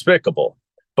is despicable.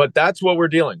 But that's what we're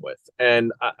dealing with.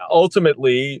 And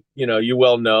ultimately, you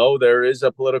well know there is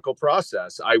a political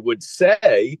process. I would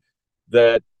say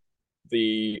that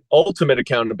the ultimate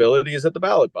accountability is at the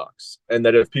ballot box, and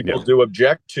that if people do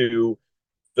object to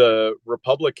the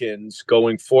Republicans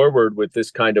going forward with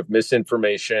this kind of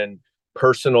misinformation,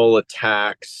 personal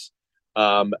attacks,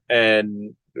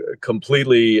 and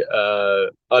completely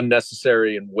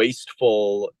unnecessary and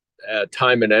wasteful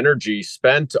time and energy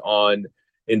spent on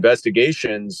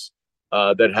investigations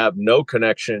that have no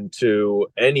connection to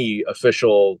any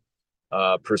official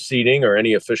proceeding or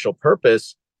any official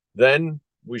purpose, then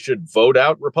we should vote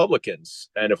out Republicans.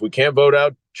 And if we can't vote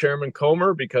out Chairman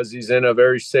Comer because he's in a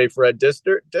very safe red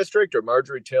district, or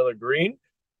Marjorie Taylor Greene,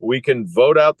 we can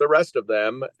vote out the rest of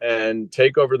them and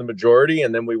take over the majority,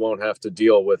 and then we won't have to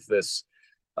deal with this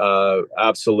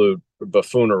absolute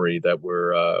buffoonery that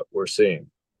we're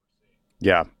seeing.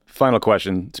 Yeah. Final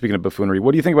question. Speaking of buffoonery,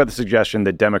 what do you think about the suggestion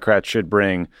that Democrats should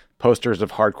bring posters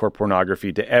of hardcore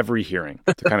pornography to every hearing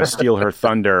to kind of steal her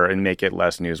thunder and make it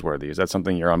less newsworthy? Is that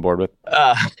something you're on board with?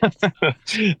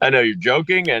 I know you're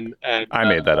joking, and I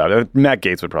made that up. Matt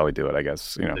Gaetz would probably do it, I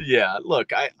guess. Yeah.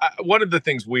 Look, I one of the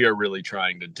things we are really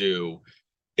trying to do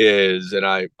is,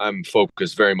 and I'm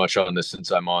focused very much on this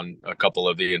since I'm on a couple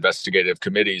of the investigative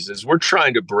committees, is we're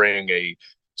trying to bring a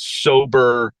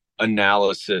sober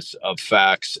analysis of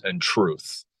facts and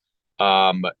truth,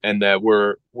 and that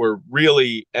we're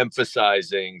really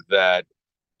emphasizing that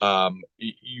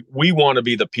we want to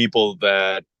be the people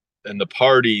that, and the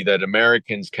party that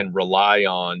Americans can rely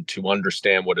on to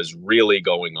understand what is really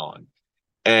going on.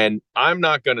 And I'm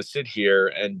not going to sit here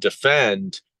and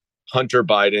defend Hunter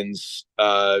Biden's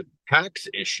tax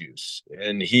issues,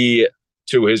 and he,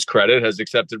 to his credit, has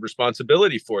accepted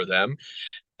responsibility for them.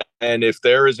 And if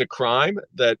there is a crime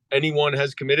that anyone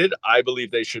has committed, I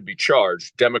believe they should be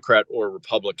charged, Democrat or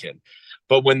Republican.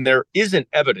 But when there isn't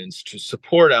evidence to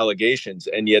support allegations,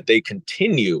 and yet they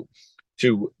continue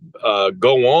to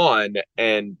go on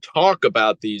and talk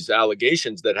about these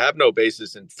allegations that have no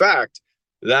basis in fact,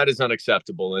 that is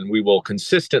unacceptable. And we will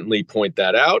consistently point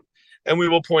that out. And we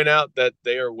will point out that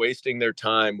they are wasting their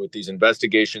time with these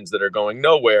investigations that are going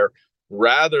nowhere,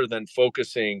 rather than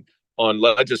focusing on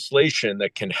legislation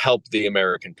that can help the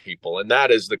American people. And that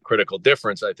is the critical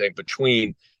difference, I think,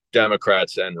 between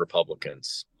Democrats and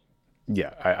Republicans.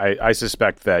 Yeah, I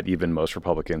suspect that even most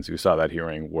Republicans who saw that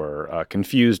hearing were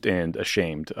confused and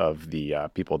ashamed of the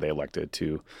people they elected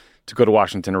to go to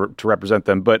Washington to represent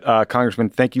them. But Congressman,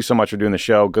 thank you so much for doing the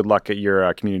show. Good luck at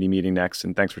your community meeting next.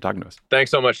 And thanks for talking to us.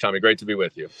 Thanks so much, Tommy. Great to be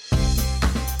with you.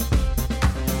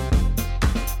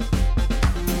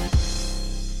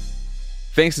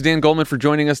 Thanks to Dan Goldman for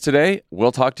joining us today.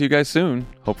 We'll talk to you guys soon,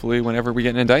 hopefully whenever we get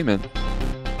an indictment.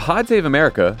 Pod Save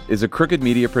America is a Crooked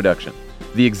Media production.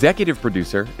 The executive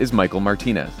producer is Michael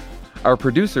Martinez. Our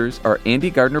producers are Andy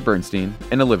Gardner-Bernstein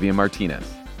and Olivia Martinez.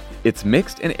 It's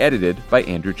mixed and edited by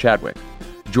Andrew Chadwick.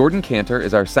 Jordan Cantor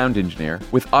is our sound engineer,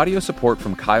 with audio support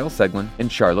from Kyle Seglin and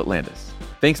Charlotte Landis.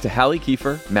 Thanks to Hallie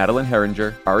Kiefer, Madeline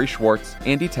Herringer, Ari Schwartz,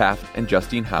 Andy Taft, and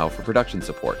Justine Howe for production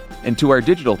support. And to our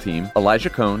digital team, Elijah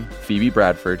Cohn, Phoebe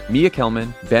Bradford, Mia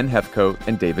Kelman, Ben Hefcoat,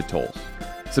 and David Tolles.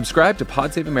 Subscribe to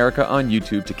Pod Save America on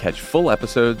YouTube to catch full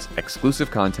episodes, exclusive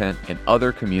content, and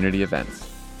other community events.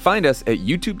 Find us at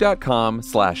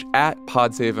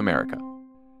youtube.com/@PodSaveAmerica.